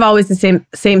kind of always the same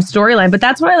storyline. But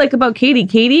that's what I like about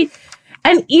Katie.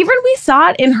 And even we saw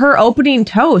it in her opening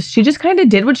toast. She just kind of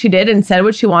did what she did and said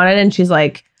what she wanted. And she's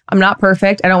like, I'm not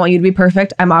perfect. I don't want you to be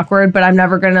perfect. I'm awkward, but I'm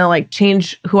never going to like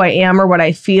change who I am or what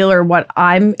I feel or what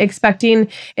I'm expecting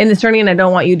in this journey. And I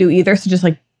don't want you to either. So just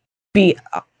like be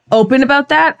open about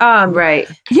that. Right.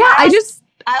 Yeah. I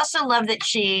also love that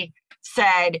she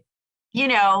said,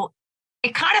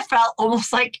 it kind of felt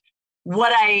almost like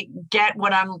what I get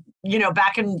when I'm,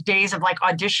 back in days of like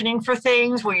auditioning for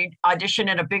things where you audition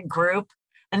in a big group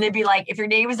and they'd be like, if your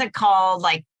name isn't called,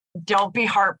 like, don't be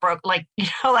heartbroken. Like,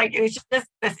 like it's just,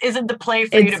 this isn't the play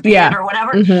for you to be in or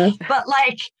whatever. But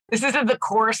like, this isn't the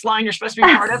chorus line you're supposed to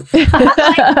be part of. But,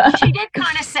 like, she did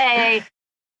kind of say,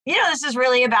 this is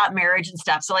really about marriage and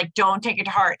stuff. So like, don't take it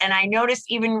to heart. And I noticed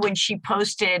even when she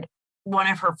posted one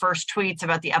of her first tweets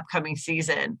about the upcoming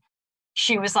season,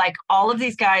 she was like, all of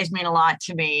these guys mean a lot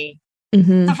to me.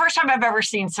 The first time I've ever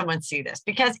seen someone see this,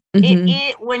 because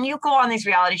it when you go on these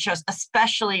reality shows,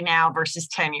 especially now versus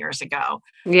 10 years ago,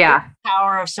 the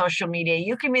power of social media,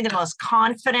 you can be the most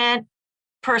confident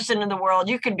person in the world.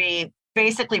 You can be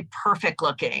basically perfect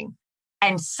looking.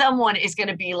 And someone is going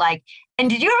to be like, and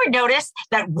did you ever notice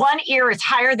that one ear is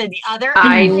higher than the other?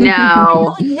 I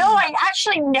know. No, I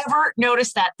actually never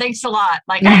noticed that. Thanks a lot.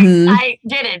 Like I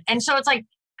didn't. And so it's like,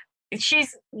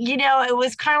 she's, it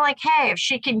was kind of like, hey, if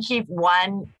she can keep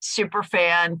one super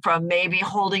fan from maybe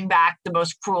holding back the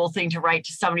most cruel thing to write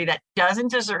to somebody that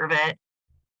doesn't deserve it,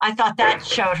 I thought that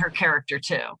showed her character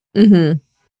too.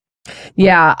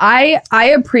 Yeah,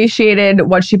 I appreciated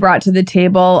what she brought to the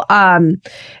table.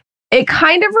 It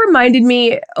kind of reminded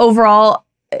me overall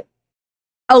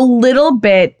a little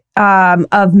bit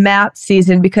of Matt's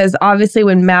season, because obviously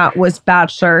when Matt was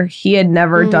Bachelor, he had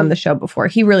never done the show before.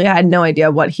 He really had no idea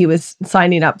what he was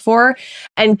signing up for.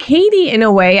 And Katie, in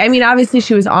a way, I mean, obviously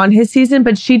she was on his season,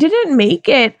 but she didn't make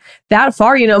it that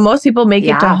far. Most people make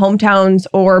it to hometowns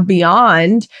or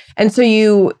beyond. And so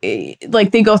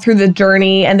they go through the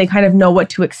journey and they kind of know what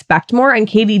to expect more. And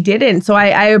Katie didn't. So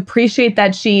I appreciate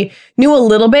that she knew a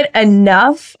little bit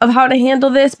enough of how to handle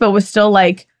this, but was still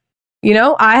like,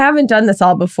 I haven't done this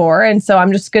all before. And so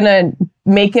I'm just going to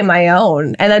make it my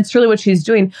own. And that's really what she's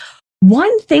doing.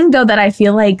 One thing, though, that I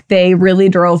feel like they really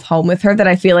drove home with her, that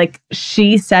I feel like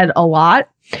she said a lot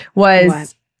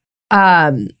was,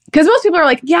 because most people are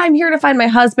like, yeah, I'm here to find my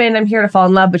husband. I'm here to fall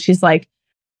in love. But she's like,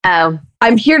 oh,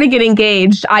 I'm here to get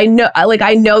engaged. I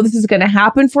know this is going to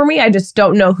happen for me. I just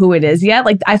don't know who it is yet.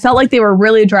 Like, I felt like they were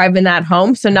really driving that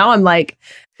home. So now I'm like,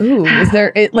 ooh, is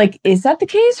that the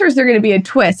case, or is there going to be a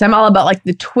twist? I'm all about like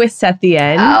the twists at the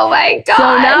end. Oh my gosh. So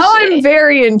now I'm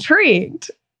very intrigued.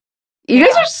 You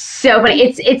guys are so funny.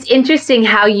 It's interesting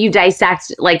how you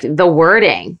dissect like the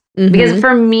wording, because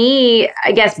for me,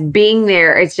 I guess being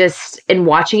there, it's just, and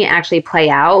watching it actually play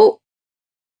out,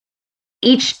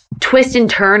 each twist and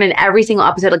turn in every single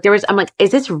episode, like I'm like,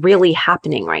 is this really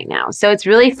happening right now? So it's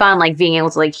really fun, like being able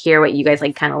to like hear what you guys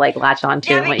like kind of like latch on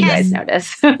to and what you guys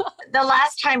notice. The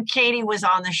last time Katie was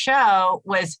on the show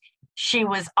she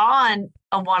was on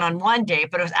a 1-on-1 date,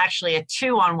 but it was actually a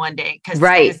 2-on-1 date because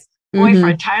his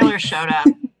boyfriend Tyler showed up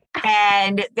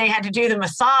and they had to do the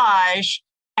massage,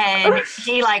 and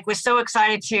he like was so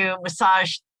excited to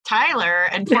massage Tyler,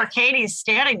 and poor Katie's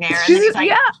standing there and he's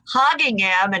like hugging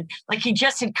him, and like he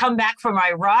just had come back from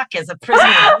Iraq as a prisoner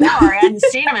of war. I hadn't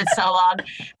seen him in so long,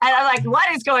 and I'm like,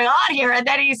 what is going on here? And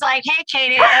then he's like, hey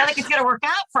Katie, I don't think it's gonna work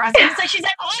out for us. And so she's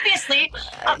like, obviously,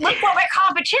 look what my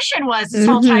competition was this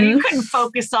whole time. You couldn't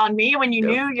focus on me when you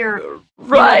knew the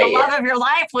love of your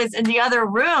life was in the other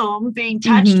room being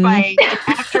touched by an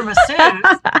actor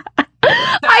masseuse.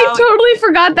 I totally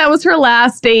forgot that was her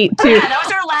last date too. Yeah, that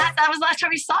was the last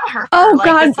time we saw her. Oh like,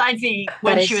 God! Besides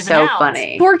when she was so announced.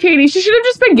 funny. Poor Katie. She should have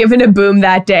just been given a boom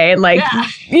that day, and like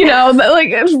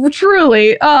like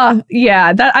truly.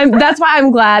 Yeah. That's why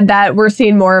I'm glad that we're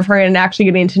seeing more of her and actually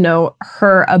getting to know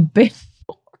her a bit.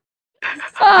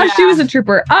 She was a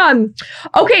trooper.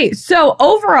 Okay, so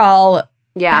overall,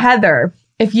 Heather,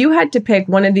 if you had to pick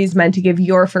one of these men to give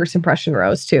your first impression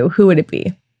rose to, who would it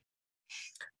be?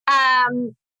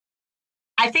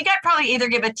 I think I'd probably either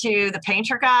give it to the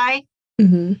painter guy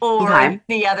or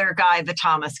the other guy, the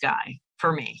Thomas guy,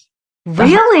 for me.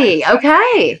 Really?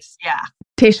 Okay. Yeah.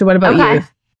 Tayshia, what about you?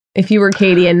 If you were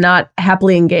Katie and not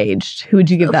happily engaged, who would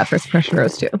you give that first impression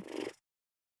rose to?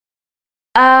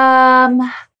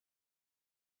 I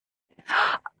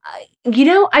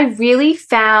really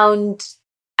found...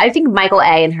 I think Michael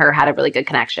A. and her had a really good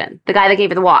connection. The guy that gave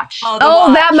her the watch. Watch.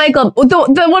 That Michael.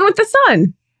 The one with the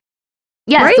sun.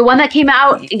 Yes, right? The one that came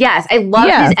out. Yes, I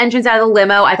loved his entrance out of the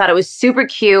limo. I thought it was super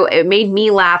cute. It made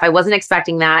me laugh. I wasn't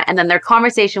expecting that. And then their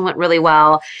conversation went really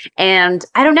well. And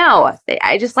I don't know.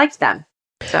 I just liked them.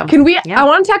 So can we? I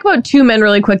want to talk about two men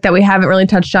really quick that we haven't really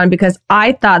touched on because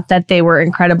I thought that they were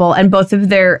incredible and both of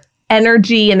their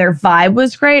energy and their vibe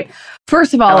was great.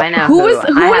 First of all, who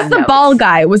was the bald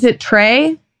guy? Was it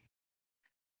Trey?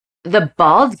 The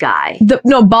bald guy?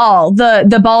 Ball.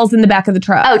 The balls in the back of the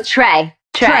truck. Oh, Trey.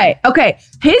 Okay.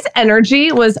 His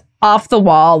energy was off the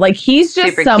wall. Like he's just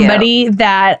super somebody cute.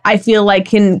 That I feel like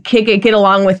can get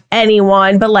along with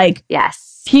anyone. But like,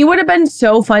 yes, he would have been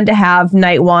so fun to have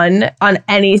night one on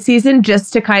any season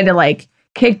just to kind of like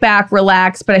kick back,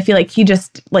 relax. But I feel like he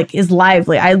just like is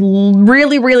lively. I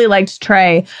really, really liked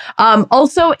Trey.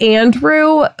 Also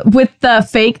Andrew with the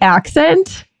fake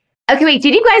accent. Okay, wait,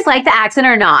 did you guys like the accent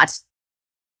or not?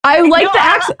 I liked the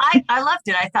accent. I loved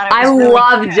it. I thought it was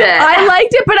loved it. I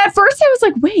liked it, but at first I was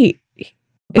like, wait,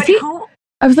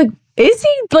 I was like, is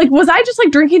he like, was I just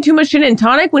like drinking too much gin and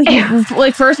tonic when he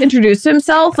like first introduced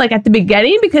himself like at the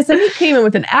beginning? Because then he came in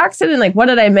with an accent and like, what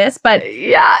did I miss? But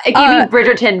yeah, it gave me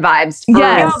Bridgerton vibes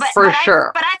for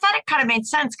sure. But I thought it kind of made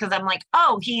sense because I'm like,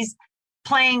 oh, he's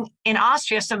playing in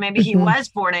Austria, so maybe he was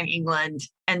born in England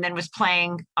and then was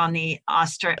playing on the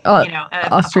Austrian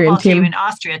team in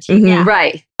Austria team. Yeah.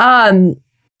 Right.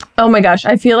 Oh my gosh,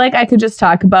 I feel like I could just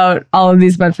talk about all of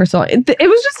these men for so long. It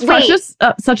was just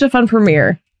such a fun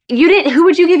premiere. You didn't. Who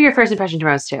would you give your first impression to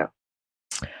rose to?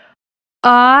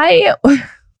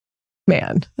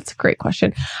 Man, that's a great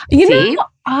question. You know,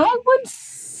 I would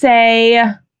say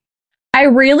I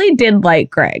really did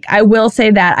like Greg. I will say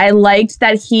that I liked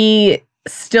that he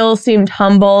still seemed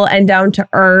humble and down to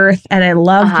earth, and I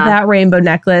loved that rainbow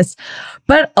necklace.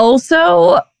 But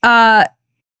also, the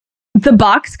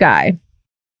box guy.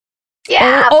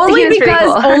 Yeah,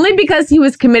 only because he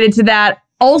was committed to that.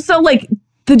 Also, like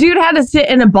the dude had to sit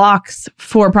in a box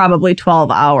for probably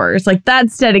 12 hours. Like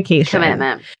that's dedication.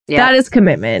 Commitment. Yeah. That is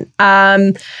commitment.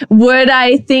 Would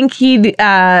I think he'd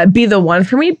be the one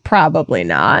for me? Probably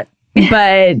not.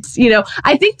 But, you know,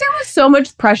 I think there was so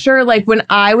much pressure. Like when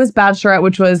I was Bachelorette,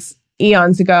 which was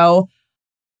eons ago,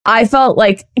 I felt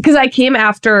like, because I came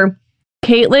after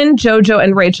Caitlyn, JoJo,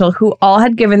 and Rachel, who all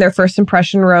had given their first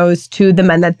impression rose to the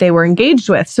men that they were engaged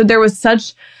with. So there was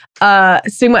such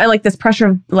stigma and like this pressure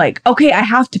of like, okay, I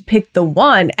have to pick the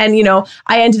one. And, you know,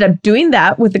 I ended up doing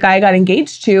that with the guy I got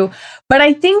engaged to. But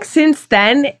I think since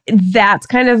then, that's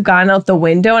kind of gone out the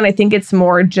window. And I think it's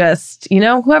more just, you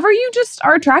know, whoever you just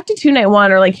are attracted to night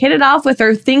one or like hit it off with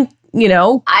or think, you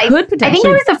know, could potentially. I think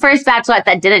I was the first Bachelorette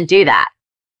that didn't do that.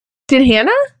 Did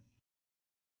Hannah?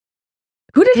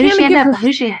 Who did Hannah give her?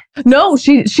 Who she? No,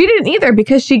 she didn't either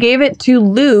because she gave it to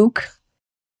Luke.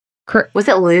 Was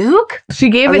it Luke? She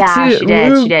gave it to she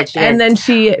did. Luke, she did. and then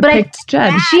she picked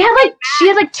Jen. She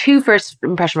had like 2 first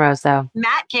impression rose though.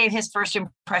 Matt gave his first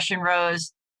impression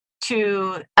rose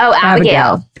to Abigail.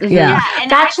 Abigail. Yeah. and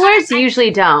Bachelors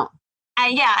usually don't. But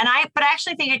I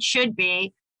actually think it should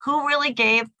be who really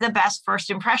gave the best first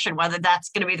impression, whether that's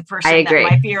going to be the person I that agree.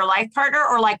 might be your life partner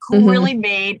or like who really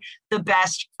made the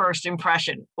best first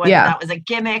impression, whether that was a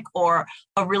gimmick or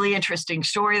a really interesting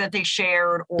story that they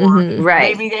shared, or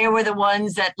maybe they were the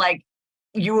ones that like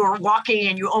you were walking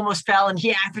and you almost fell and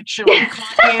he actually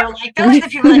caught you. Like those are the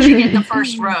people that should get the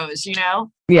first rose, you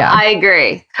know? Yeah. I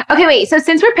agree. Okay, wait. So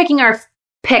since we're picking our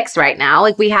picks right now,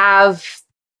 like we have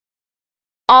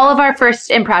all of our first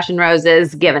impression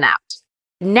roses given out.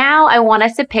 Now I want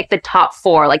us to pick the top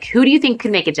 4. Like, who do you think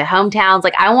could make it to hometowns?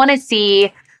 Like, I want to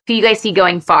see who you guys see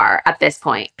going far at this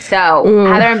point. So,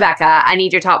 Heather and Becca, I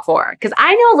need your top 4. Because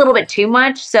I know a little bit too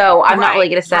much, so I'm not really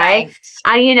going to say. Right.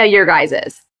 I need to know your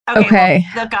guys's. Okay.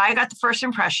 Well, the guy got the first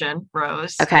impression,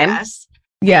 Rose. Okay. Yes.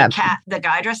 Yeah. The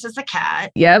guy dressed as a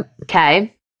cat. Yep.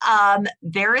 Okay.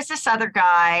 There is this other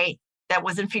guy that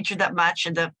wasn't featured that much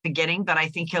in the beginning, but I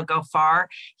think he'll go far.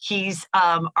 He's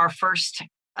our first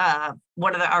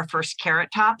our first Carrot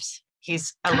Tops.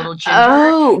 He's a little ginger.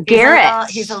 Oh, Garrett.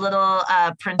 He's a little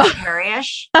Prince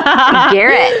Harry-ish.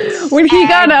 Garrett. When he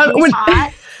got out, he's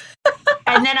hot.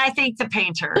 And then I think the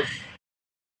painter.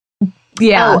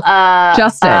 Yeah.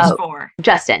 Justin.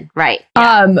 Justin, right.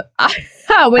 Yeah.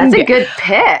 That's a good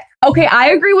pick. Okay, I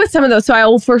agree with some of those. So I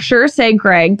will for sure say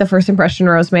Greg, the first impression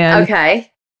rose man.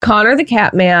 Okay. Connor, the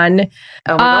cat man.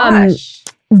 Oh my gosh.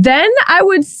 Then I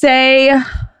would say,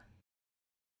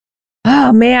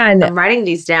 oh man, I'm writing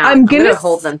these down. I'm gonna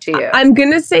hold them to you. I'm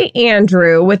gonna say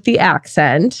Andrew with the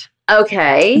accent.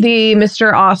 Okay. The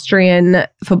Mr. Austrian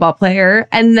football player.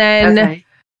 And then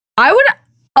I would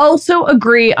also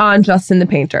agree on Justin the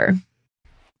painter.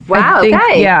 Wow.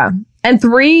 Okay. Yeah. And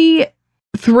three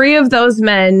of those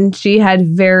men she had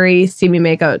very steamy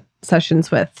makeout sessions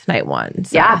with night 1.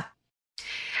 So. Yeah.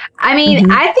 I mean,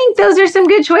 I think those are some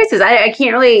good choices. I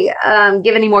can't really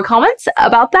give any more comments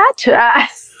about that.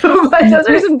 But those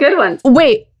are some good ones.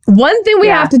 Wait, one thing we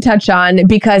have to touch on,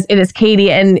 because it is Katie,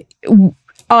 and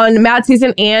on Matt's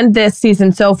season and this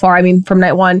season so far, I mean, from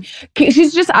night 1,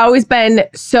 she's just always been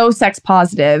so sex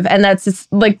positive. And that's just,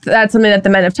 that's something that the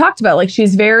men have talked about. Like,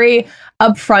 she's very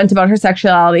upfront about her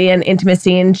sexuality and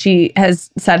intimacy, and she has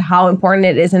said how important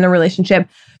it is in a relationship.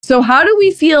 So how do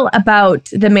we feel about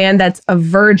the man that's a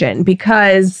virgin?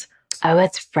 Because... Oh,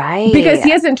 that's right. Because he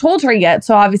hasn't told her yet,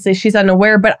 so obviously she's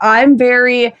unaware. But I'm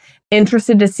very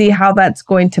interested to see how that's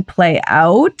going to play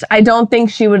out. I don't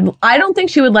think she would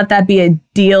let that be a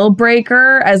deal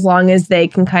breaker, as long as they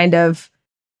can kind of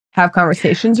have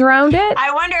conversations around it.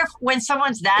 I wonder if when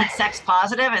someone's that sex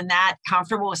positive and that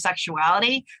comfortable with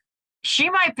sexuality,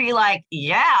 she might be like,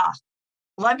 yeah,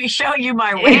 let me show you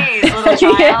my ways, little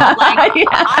child.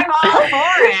 I'm all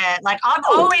for it. Like, I'm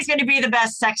always going to be the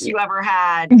best sex you ever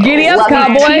had. Giddy up,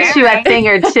 cowboy. Teach you a thing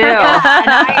or two.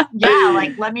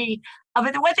 Let me.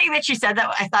 But the one thing that she said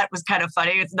that I thought was kind of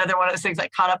funny, it's another one of those things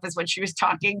that caught up, is when she was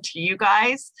talking to you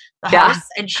guys, the hosts,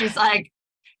 and she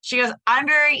goes, I'm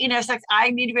very, sex. I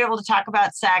need to be able to talk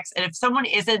about sex. And if someone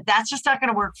isn't, that's just not going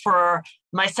to work for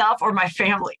myself or my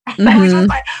family. With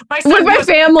my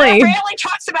family. My family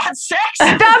talks about sex.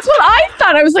 That's what I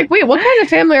thought. I was like, wait, what kind of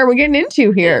family are we getting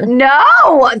into here?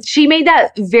 No, she made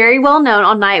that very well known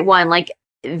on night 1. Like,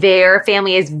 their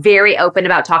family is very open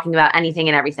about talking about anything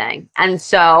and everything. And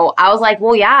so I was like,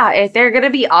 well, yeah, if they're going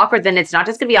to be awkward, then it's not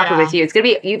just going to be awkward with you. It's going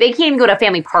to be, they can't even go to a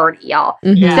family party, y'all.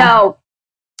 So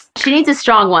she needs a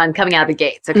strong one coming out of the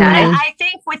gates, okay? I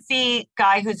think with the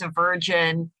guy who's a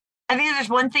virgin, I think there's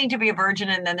one thing to be a virgin,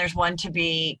 and then there's one to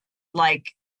be like,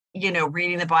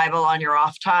 reading the Bible on your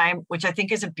off time, which I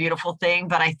think is a beautiful thing.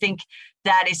 But I think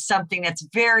that is something that's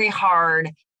very hard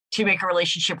to make a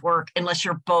relationship work unless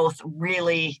you're both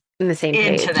really in the same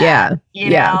into page. that.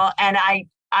 You know, and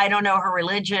I don't know her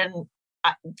religion.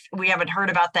 We haven't heard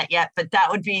about that yet, but that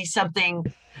would be something.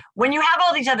 When you have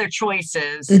all these other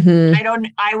choices,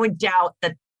 I would doubt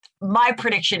that. My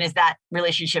prediction is that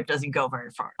relationship doesn't go very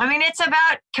far. I mean, it's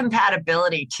about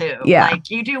compatibility too. Yeah.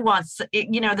 Like, you do want,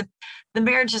 the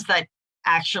marriages that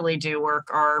actually do work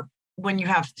are when you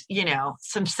have,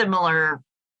 some similar,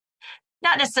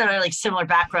 not necessarily like similar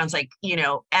backgrounds, like,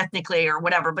 ethnically or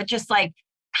whatever, but just like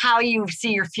how you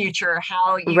see your future,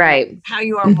 how you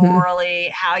are morally,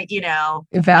 how,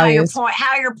 values,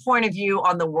 how your point of view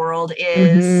on the world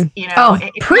is,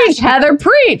 preach, Heather,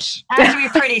 preach. It has to be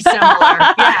pretty similar.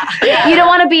 Yeah. You don't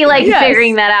want to be like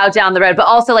figuring that out down the road, but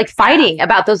also like fighting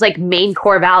about those like main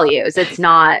core values. It's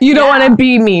not. You don't want to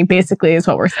be me, basically, is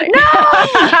what we're saying. No.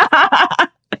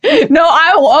 No,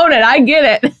 I will own it. I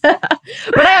get it.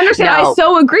 But I understand. I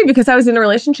so agree because I was in a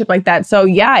relationship like that. So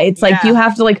yeah, it's like you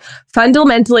have to like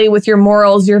fundamentally with your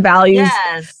morals, your values,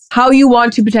 how you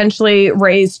want to potentially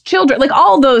raise children, like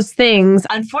all those things.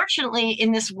 Unfortunately,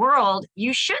 in this world,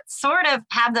 you should sort of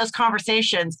have those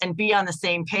conversations and be on the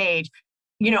same page,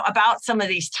 about some of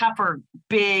these tougher,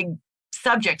 big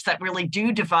subjects that really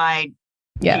do divide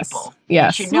people.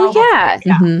 Yes. You should know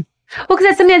Well, because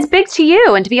that's something that's big to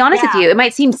you, and to be honest with you, it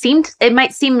might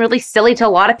seem really silly to a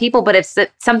lot of people, but if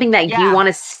it's something that you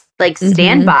want to like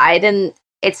stand by, then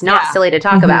it's not silly to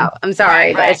talk about. I'm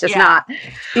sorry, but it's just not.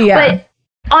 Yeah. But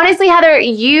honestly, Heather,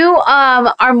 you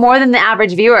are more than the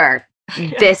average viewer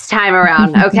this time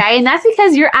around. Okay, and that's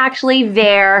because you're actually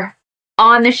there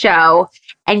on the show,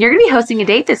 and you're going to be hosting a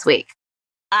date this week.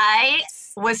 I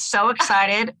was so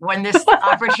excited when this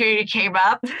opportunity came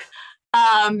up.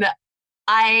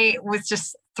 I was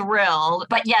just thrilled.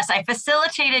 But yes, I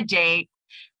facilitate a date,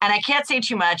 and I can't say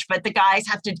too much, but the guys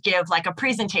have to give like a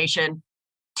presentation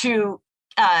to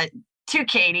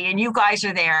Katie, and you guys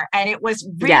are there. And it was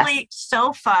really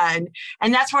so fun.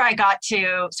 And that's where I got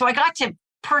to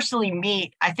personally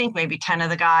meet, I think maybe 10 of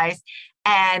the guys.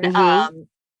 And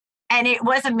and it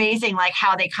was amazing, like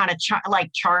how they kind of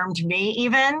charmed me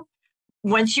even.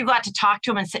 Once you got to talk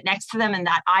to them and sit next to them and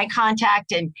that eye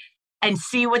contact and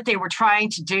see what they were trying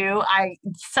to do.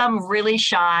 Some really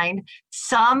shined.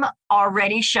 Some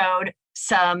already showed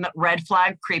some red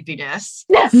flag creepiness.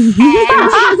 and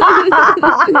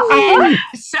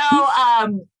so,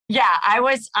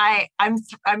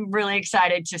 I'm really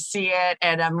excited to see it.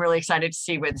 And I'm really excited to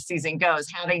see where the season goes.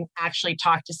 Having actually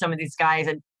talked to some of these guys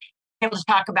and able to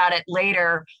talk about it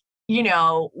later,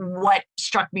 what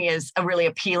struck me as really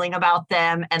appealing about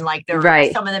them, and like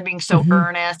some of them being so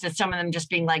earnest, and some of them just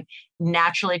being like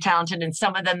naturally talented, and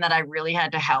some of them that I really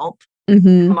had to help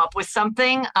come up with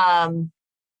something. And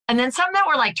then some that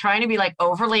were like trying to be like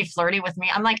overly flirty with me.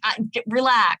 I'm like,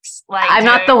 relax. Like I'm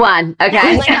not the one. Okay.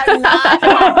 I'm not the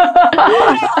one. What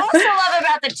I also love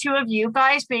about the two of you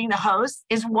guys being the hosts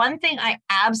is one thing I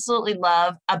absolutely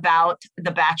love about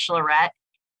The Bachelorette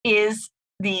is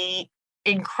the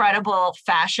incredible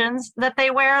fashions that they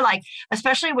wear, like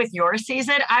especially with your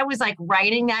season. I was like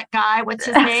writing that guy, what's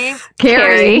his name?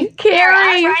 Carrie.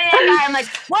 I was writing that guy. I'm like,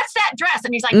 what's that dress?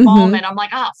 And he's like, Bowman. I'm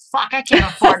like, oh fuck, I can't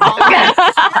afford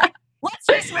Bowman. What's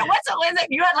this? What's it?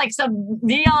 You had like some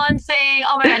neon thing.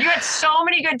 Oh my God, you had so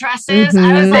many good dresses.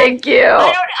 I was like, thank you.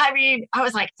 I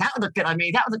was like, that would look good on me.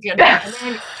 That would look good on me. And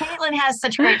then Caitlin has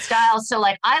such great style. So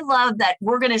like, I love that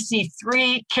we're going to see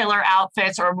 3 killer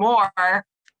outfits or more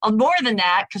than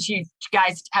that, because you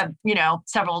guys have,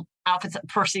 several outfits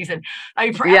per season,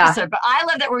 per episode. But I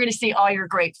love that we're going to see all your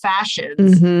great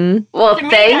fashions. Well, to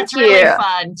me, thank that's you. really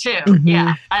fun too.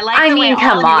 Yeah, I like the way all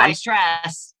of you guys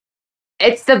dress.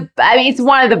 It's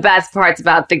one of the best parts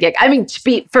about the gig. I mean,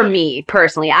 for me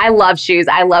personally, I love shoes.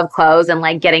 I love clothes, and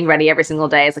like getting ready every single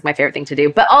day is like my favorite thing to do.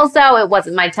 But also, it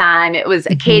wasn't my time. It was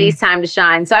Katie's time to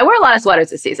shine. So I wore a lot of sweaters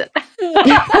this season.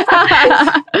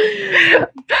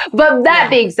 But that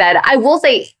being said, I will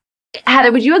say,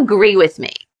 Heather, would you agree with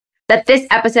me that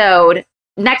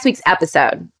next week's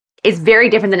episode, is very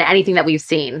different than anything that we've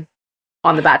seen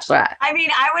on The Bachelorette? I mean,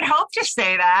 I would hope to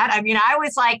say that. I mean, I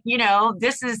was like,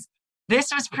 this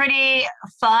was pretty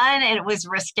fun, and it was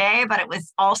risque, but it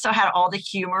was also had all the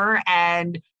humor,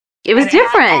 and it was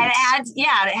different.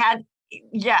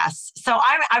 Yes. So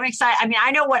I'm excited. I mean,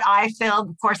 I know what I filmed.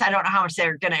 Of course, I don't know how much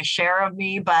they're going to share of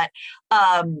me, but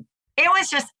it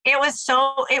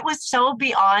was so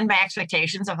beyond my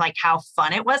expectations of like how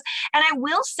fun it was. And I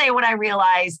will say what I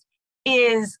realized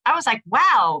is I was like,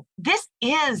 wow,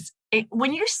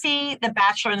 when you see The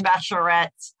Bachelor and The Bachelorette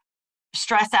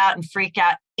stress out and freak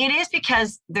out, it is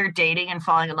because they're dating and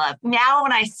falling in love. Now,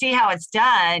 when I see how it's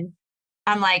done,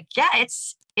 I'm like, yeah,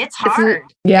 it's hard.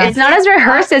 It's not as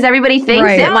rehearsed as everybody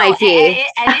thinks it might be.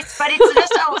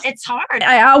 It's hard.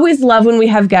 I always love when we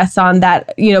have guests on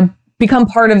that, become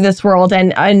part of this world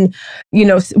and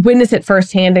witness it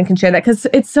firsthand and can share that, because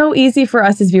it's so easy for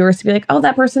us as viewers to be like, oh,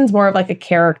 that person's more of like a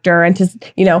character, and just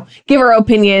give our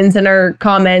opinions and our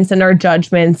comments and our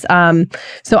judgments.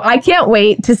 So I can't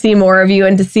wait to see more of you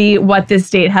and to see what this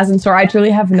date has in store. I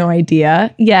truly have no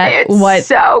idea yet what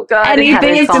so good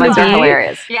anything is going to be.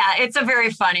 Hilarious. Yeah, it's a very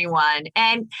funny one.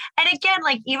 And again,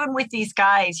 like even with these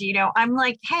guys, I'm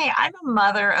like, hey, I'm a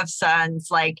mother of sons.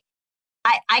 Like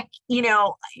I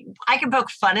can poke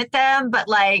fun at them, but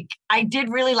like I did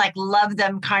really like love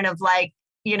them kind of like,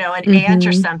 an aunt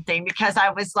or something, because I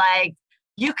was like,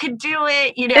 you could do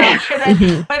it,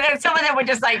 but then some of them were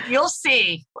just like, you'll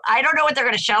see. I don't know what they're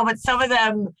going to show, but some of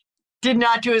them did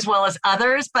not do as well as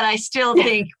others, but I still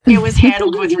think it was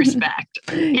handled with respect.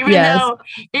 Even though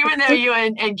you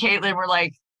and Caitlin were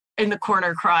like in the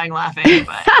corner crying, laughing.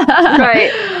 But.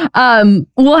 Right.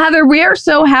 Well, Heather, we are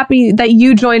so happy that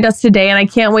you joined us today, and I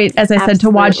can't wait, as I said, to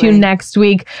watch you next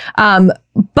week.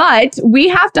 But we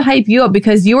have to hype you up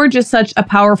because you are just such a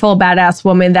powerful, badass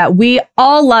woman that we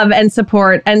all love and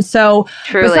support. And so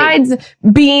besides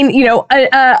being,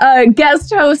 a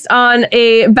guest host on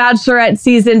a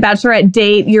Bachelorette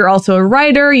date, you're also a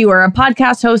writer, you are a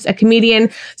podcast host, a comedian.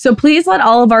 So please let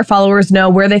all of our followers know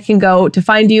where they can go to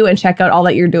find you and check out all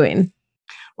that you're doing.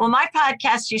 Well, my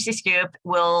podcast, Juicy Scoop,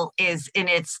 is in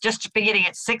its just beginning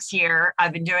its 6th year.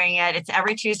 I've been doing it. It's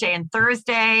every Tuesday and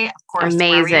Thursday. Of course,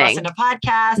 wherever you listen to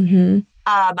podcasts. Mm-hmm.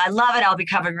 I love it. I'll be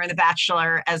covering The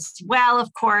Bachelor as well,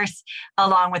 of course,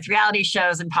 along with reality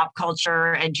shows and pop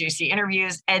culture and juicy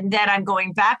interviews. And then I'm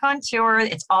going back on tour.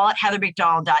 It's all at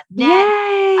heathermcdonald.net.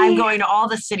 Yay. I'm going to all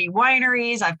the city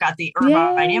wineries. I've got the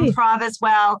Irvine Improv as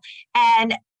well.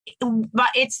 And but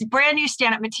it's brand new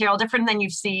stand-up material, different than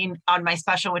you've seen on my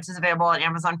special, which is available on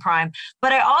Amazon Prime.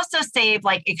 But I also save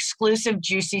like exclusive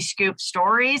Juicy Scoop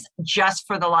stories just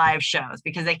for the live shows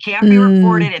because they can't be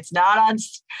recorded. It's not on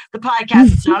the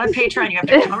podcast. It's not on Patreon. You have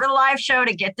to come to the live show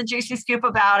to get the Juicy Scoop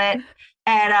about it.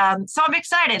 And so I'm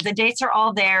excited. The dates are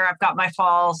all there. I've got my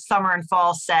summer and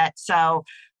fall set. So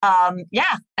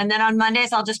and then on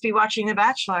Mondays I'll just be watching The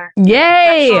Bachelor.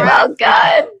 Yay! Oh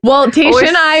God. Well, Tayshia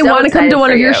and I want to come to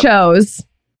one of your shows. Yes.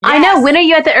 I know. When are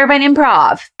you at the Irvine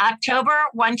Improv? October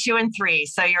 1, 2, and 3.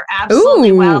 So you're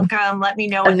absolutely welcome. Let me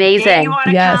know what day you want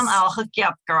to come. I'll hook you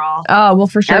up, girl. Oh, we'll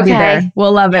for sure be there.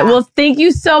 We'll love it. Well, thank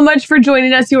you so much for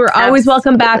joining us. You are always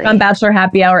welcome back on Bachelor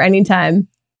Happy Hour anytime.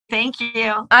 Thank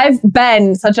you. I've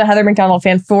been such a Heather McDonald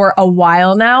fan for a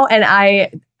while now, and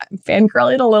I'm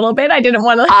fangirling a little bit. I didn't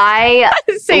want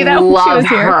to say that when she was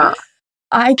here.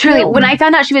 I truly, when I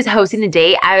found out she was hosting the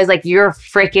date, I was like, you're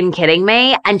freaking kidding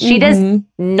me. And she does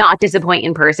not disappoint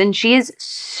in person. She is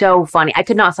so funny. I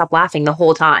could not stop laughing the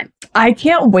whole time. I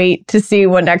can't wait to see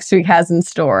what next week has in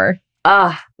store.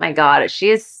 Oh my God.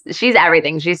 She's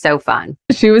everything. She's so fun.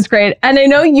 She was great. And I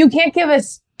know you can't give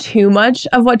us too much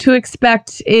of what to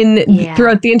expect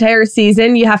throughout the entire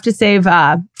season. You have to save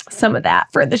some of that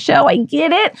for the show. I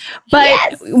get it.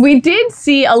 But we did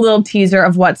see a little teaser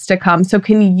of what's to come. So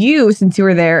can you, since you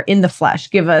were there in the flesh,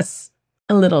 give us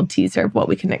a little teaser of what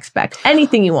we can expect?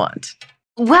 Anything you want.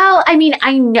 Well, I mean,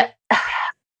 I know.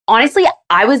 Honestly,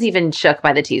 I was even shook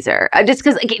by the teaser. Just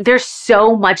because there's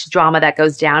so much drama that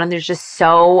goes down and there's just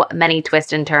so many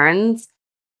twists and turns.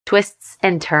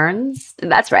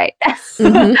 That's right.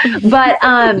 But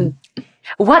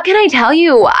what can I tell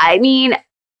you? I mean,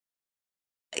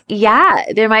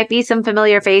 there might be some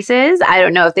familiar faces. I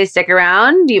don't know if they stick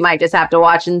around. You might just have to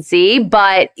watch and see.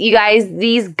 But you guys,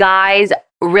 these guys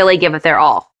really give it their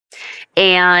all.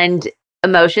 And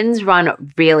emotions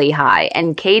run really high.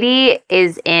 And Katie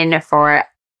is in for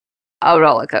a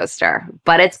roller coaster,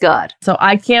 but it's good. So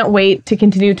I can't wait to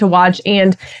continue to watch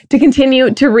and to continue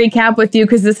to recap with you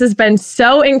because this has been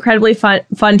so incredibly fun,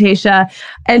 Tayshia.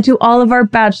 And to all of our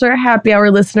Bachelor Happy Hour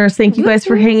listeners, thank you guys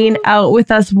for hanging out with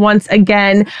us once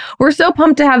again. We're so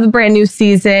pumped to have the brand new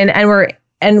season, and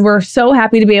we're so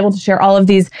happy to be able to share all of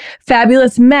these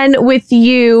fabulous men with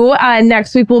you.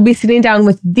 Next week, we'll be sitting down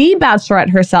with the Bachelorette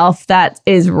herself. That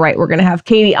is right. We're going to have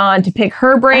Katie on to pick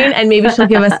her brain, and maybe she'll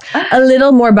give us a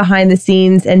little more behind the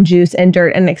scenes and juice and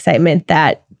dirt and excitement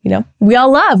that, we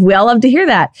all love. We all love to hear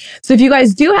that. So if you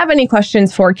guys do have any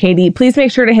questions for Katie, please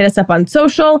make sure to hit us up on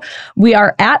social. We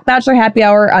are at Bachelor Happy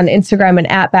Hour on Instagram and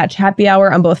at Batch Happy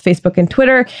Hour on both Facebook and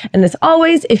Twitter. And as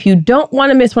always, if you don't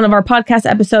want to miss one of our podcast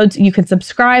episodes, you can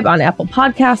subscribe on Apple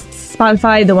Podcasts,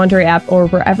 Spotify, the Wondery app, or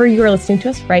wherever you are listening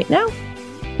to us right now.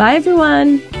 Bye,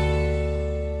 everyone.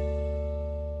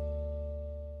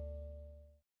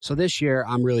 So this year,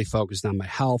 I'm really focused on my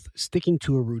health, sticking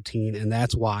to a routine, and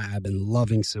that's why I've been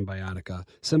loving Symbiotica.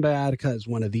 Symbiotica is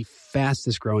one of the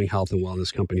fastest growing health and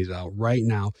wellness companies out right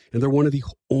now, and they're one of the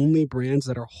only brands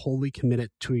that are wholly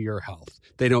committed to your health.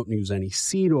 They don't use any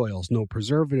seed oils, no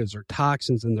preservatives or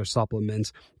toxins in their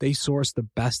supplements. They source the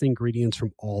best ingredients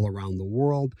from all around the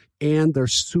world, and they're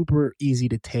super easy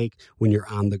to take when you're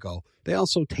on the go. They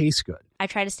also taste good. I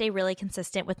try to stay really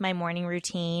consistent with my morning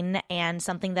routine, and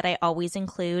something that I always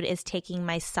include is taking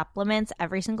my supplements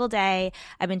every single day.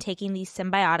 I've been taking these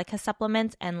Symbiotica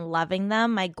supplements and loving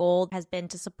them. My goal has been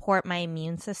to support my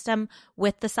immune system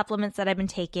with the supplements that I've been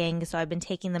taking. So I've been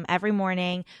taking them every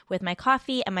morning with my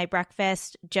coffee and my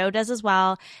breakfast. Joe does as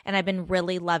well, and I've been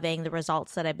really loving the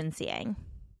results that I've been seeing.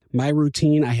 My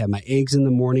routine, I have my eggs in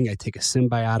the morning, I take a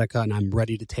Symbiotica, and I'm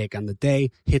ready to take on the day,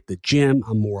 hit the gym,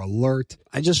 I'm more alert.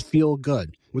 I just feel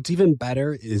good. What's even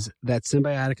better is that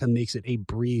Symbiotica makes it a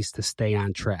breeze to stay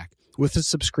on track. With a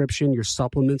subscription, your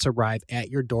supplements arrive at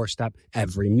your doorstep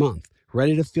every month.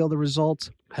 Ready to feel the results?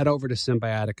 Head over to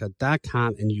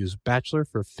Symbiotica.com and use Bachelor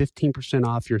for 15%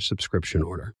 off your subscription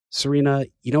order. Serena,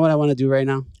 you know what I want to do right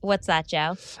now? What's that,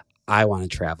 Joe? I want to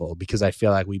travel because I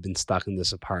feel like we've been stuck in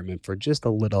this apartment for just a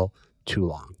little too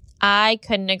long. I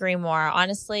couldn't agree more.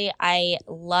 Honestly, I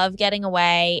love getting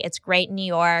away. It's great in New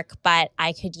York, but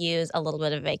I could use a little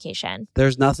bit of vacation.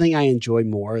 There's nothing I enjoy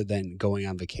more than going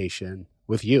on vacation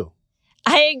with you.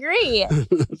 I agree.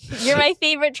 You're my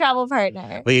favorite travel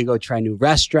partner. We can go try new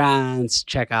restaurants,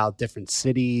 check out different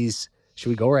cities. Should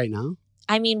we go right now?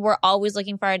 I mean, we're always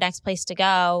looking for our next place to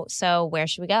go. So where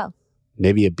should we go?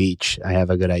 Maybe a beach. I have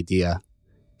a good idea.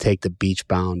 Take the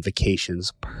Beachbound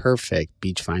Vacations Perfect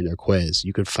Beach Finder quiz.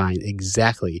 You could find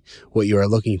exactly what you are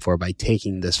looking for by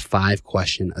taking this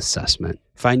 5-question assessment.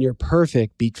 Find your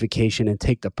perfect beach vacation and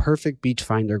take the perfect beach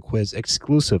finder quiz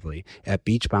exclusively at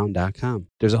beachbound.com.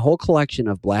 There's a whole collection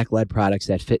of Black-led products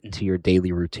that fit into your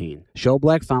daily routine. Show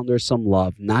Black founders some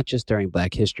love, not just during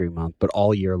Black History Month, but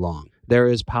all year long. There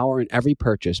is power in every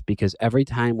purchase because every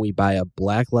time we buy a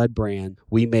Black-led brand,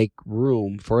 we make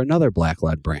room for another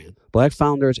Black-led brand. Black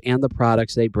founders and the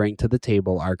products they bring to the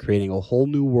table are creating a whole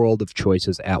new world of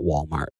choices at Walmart.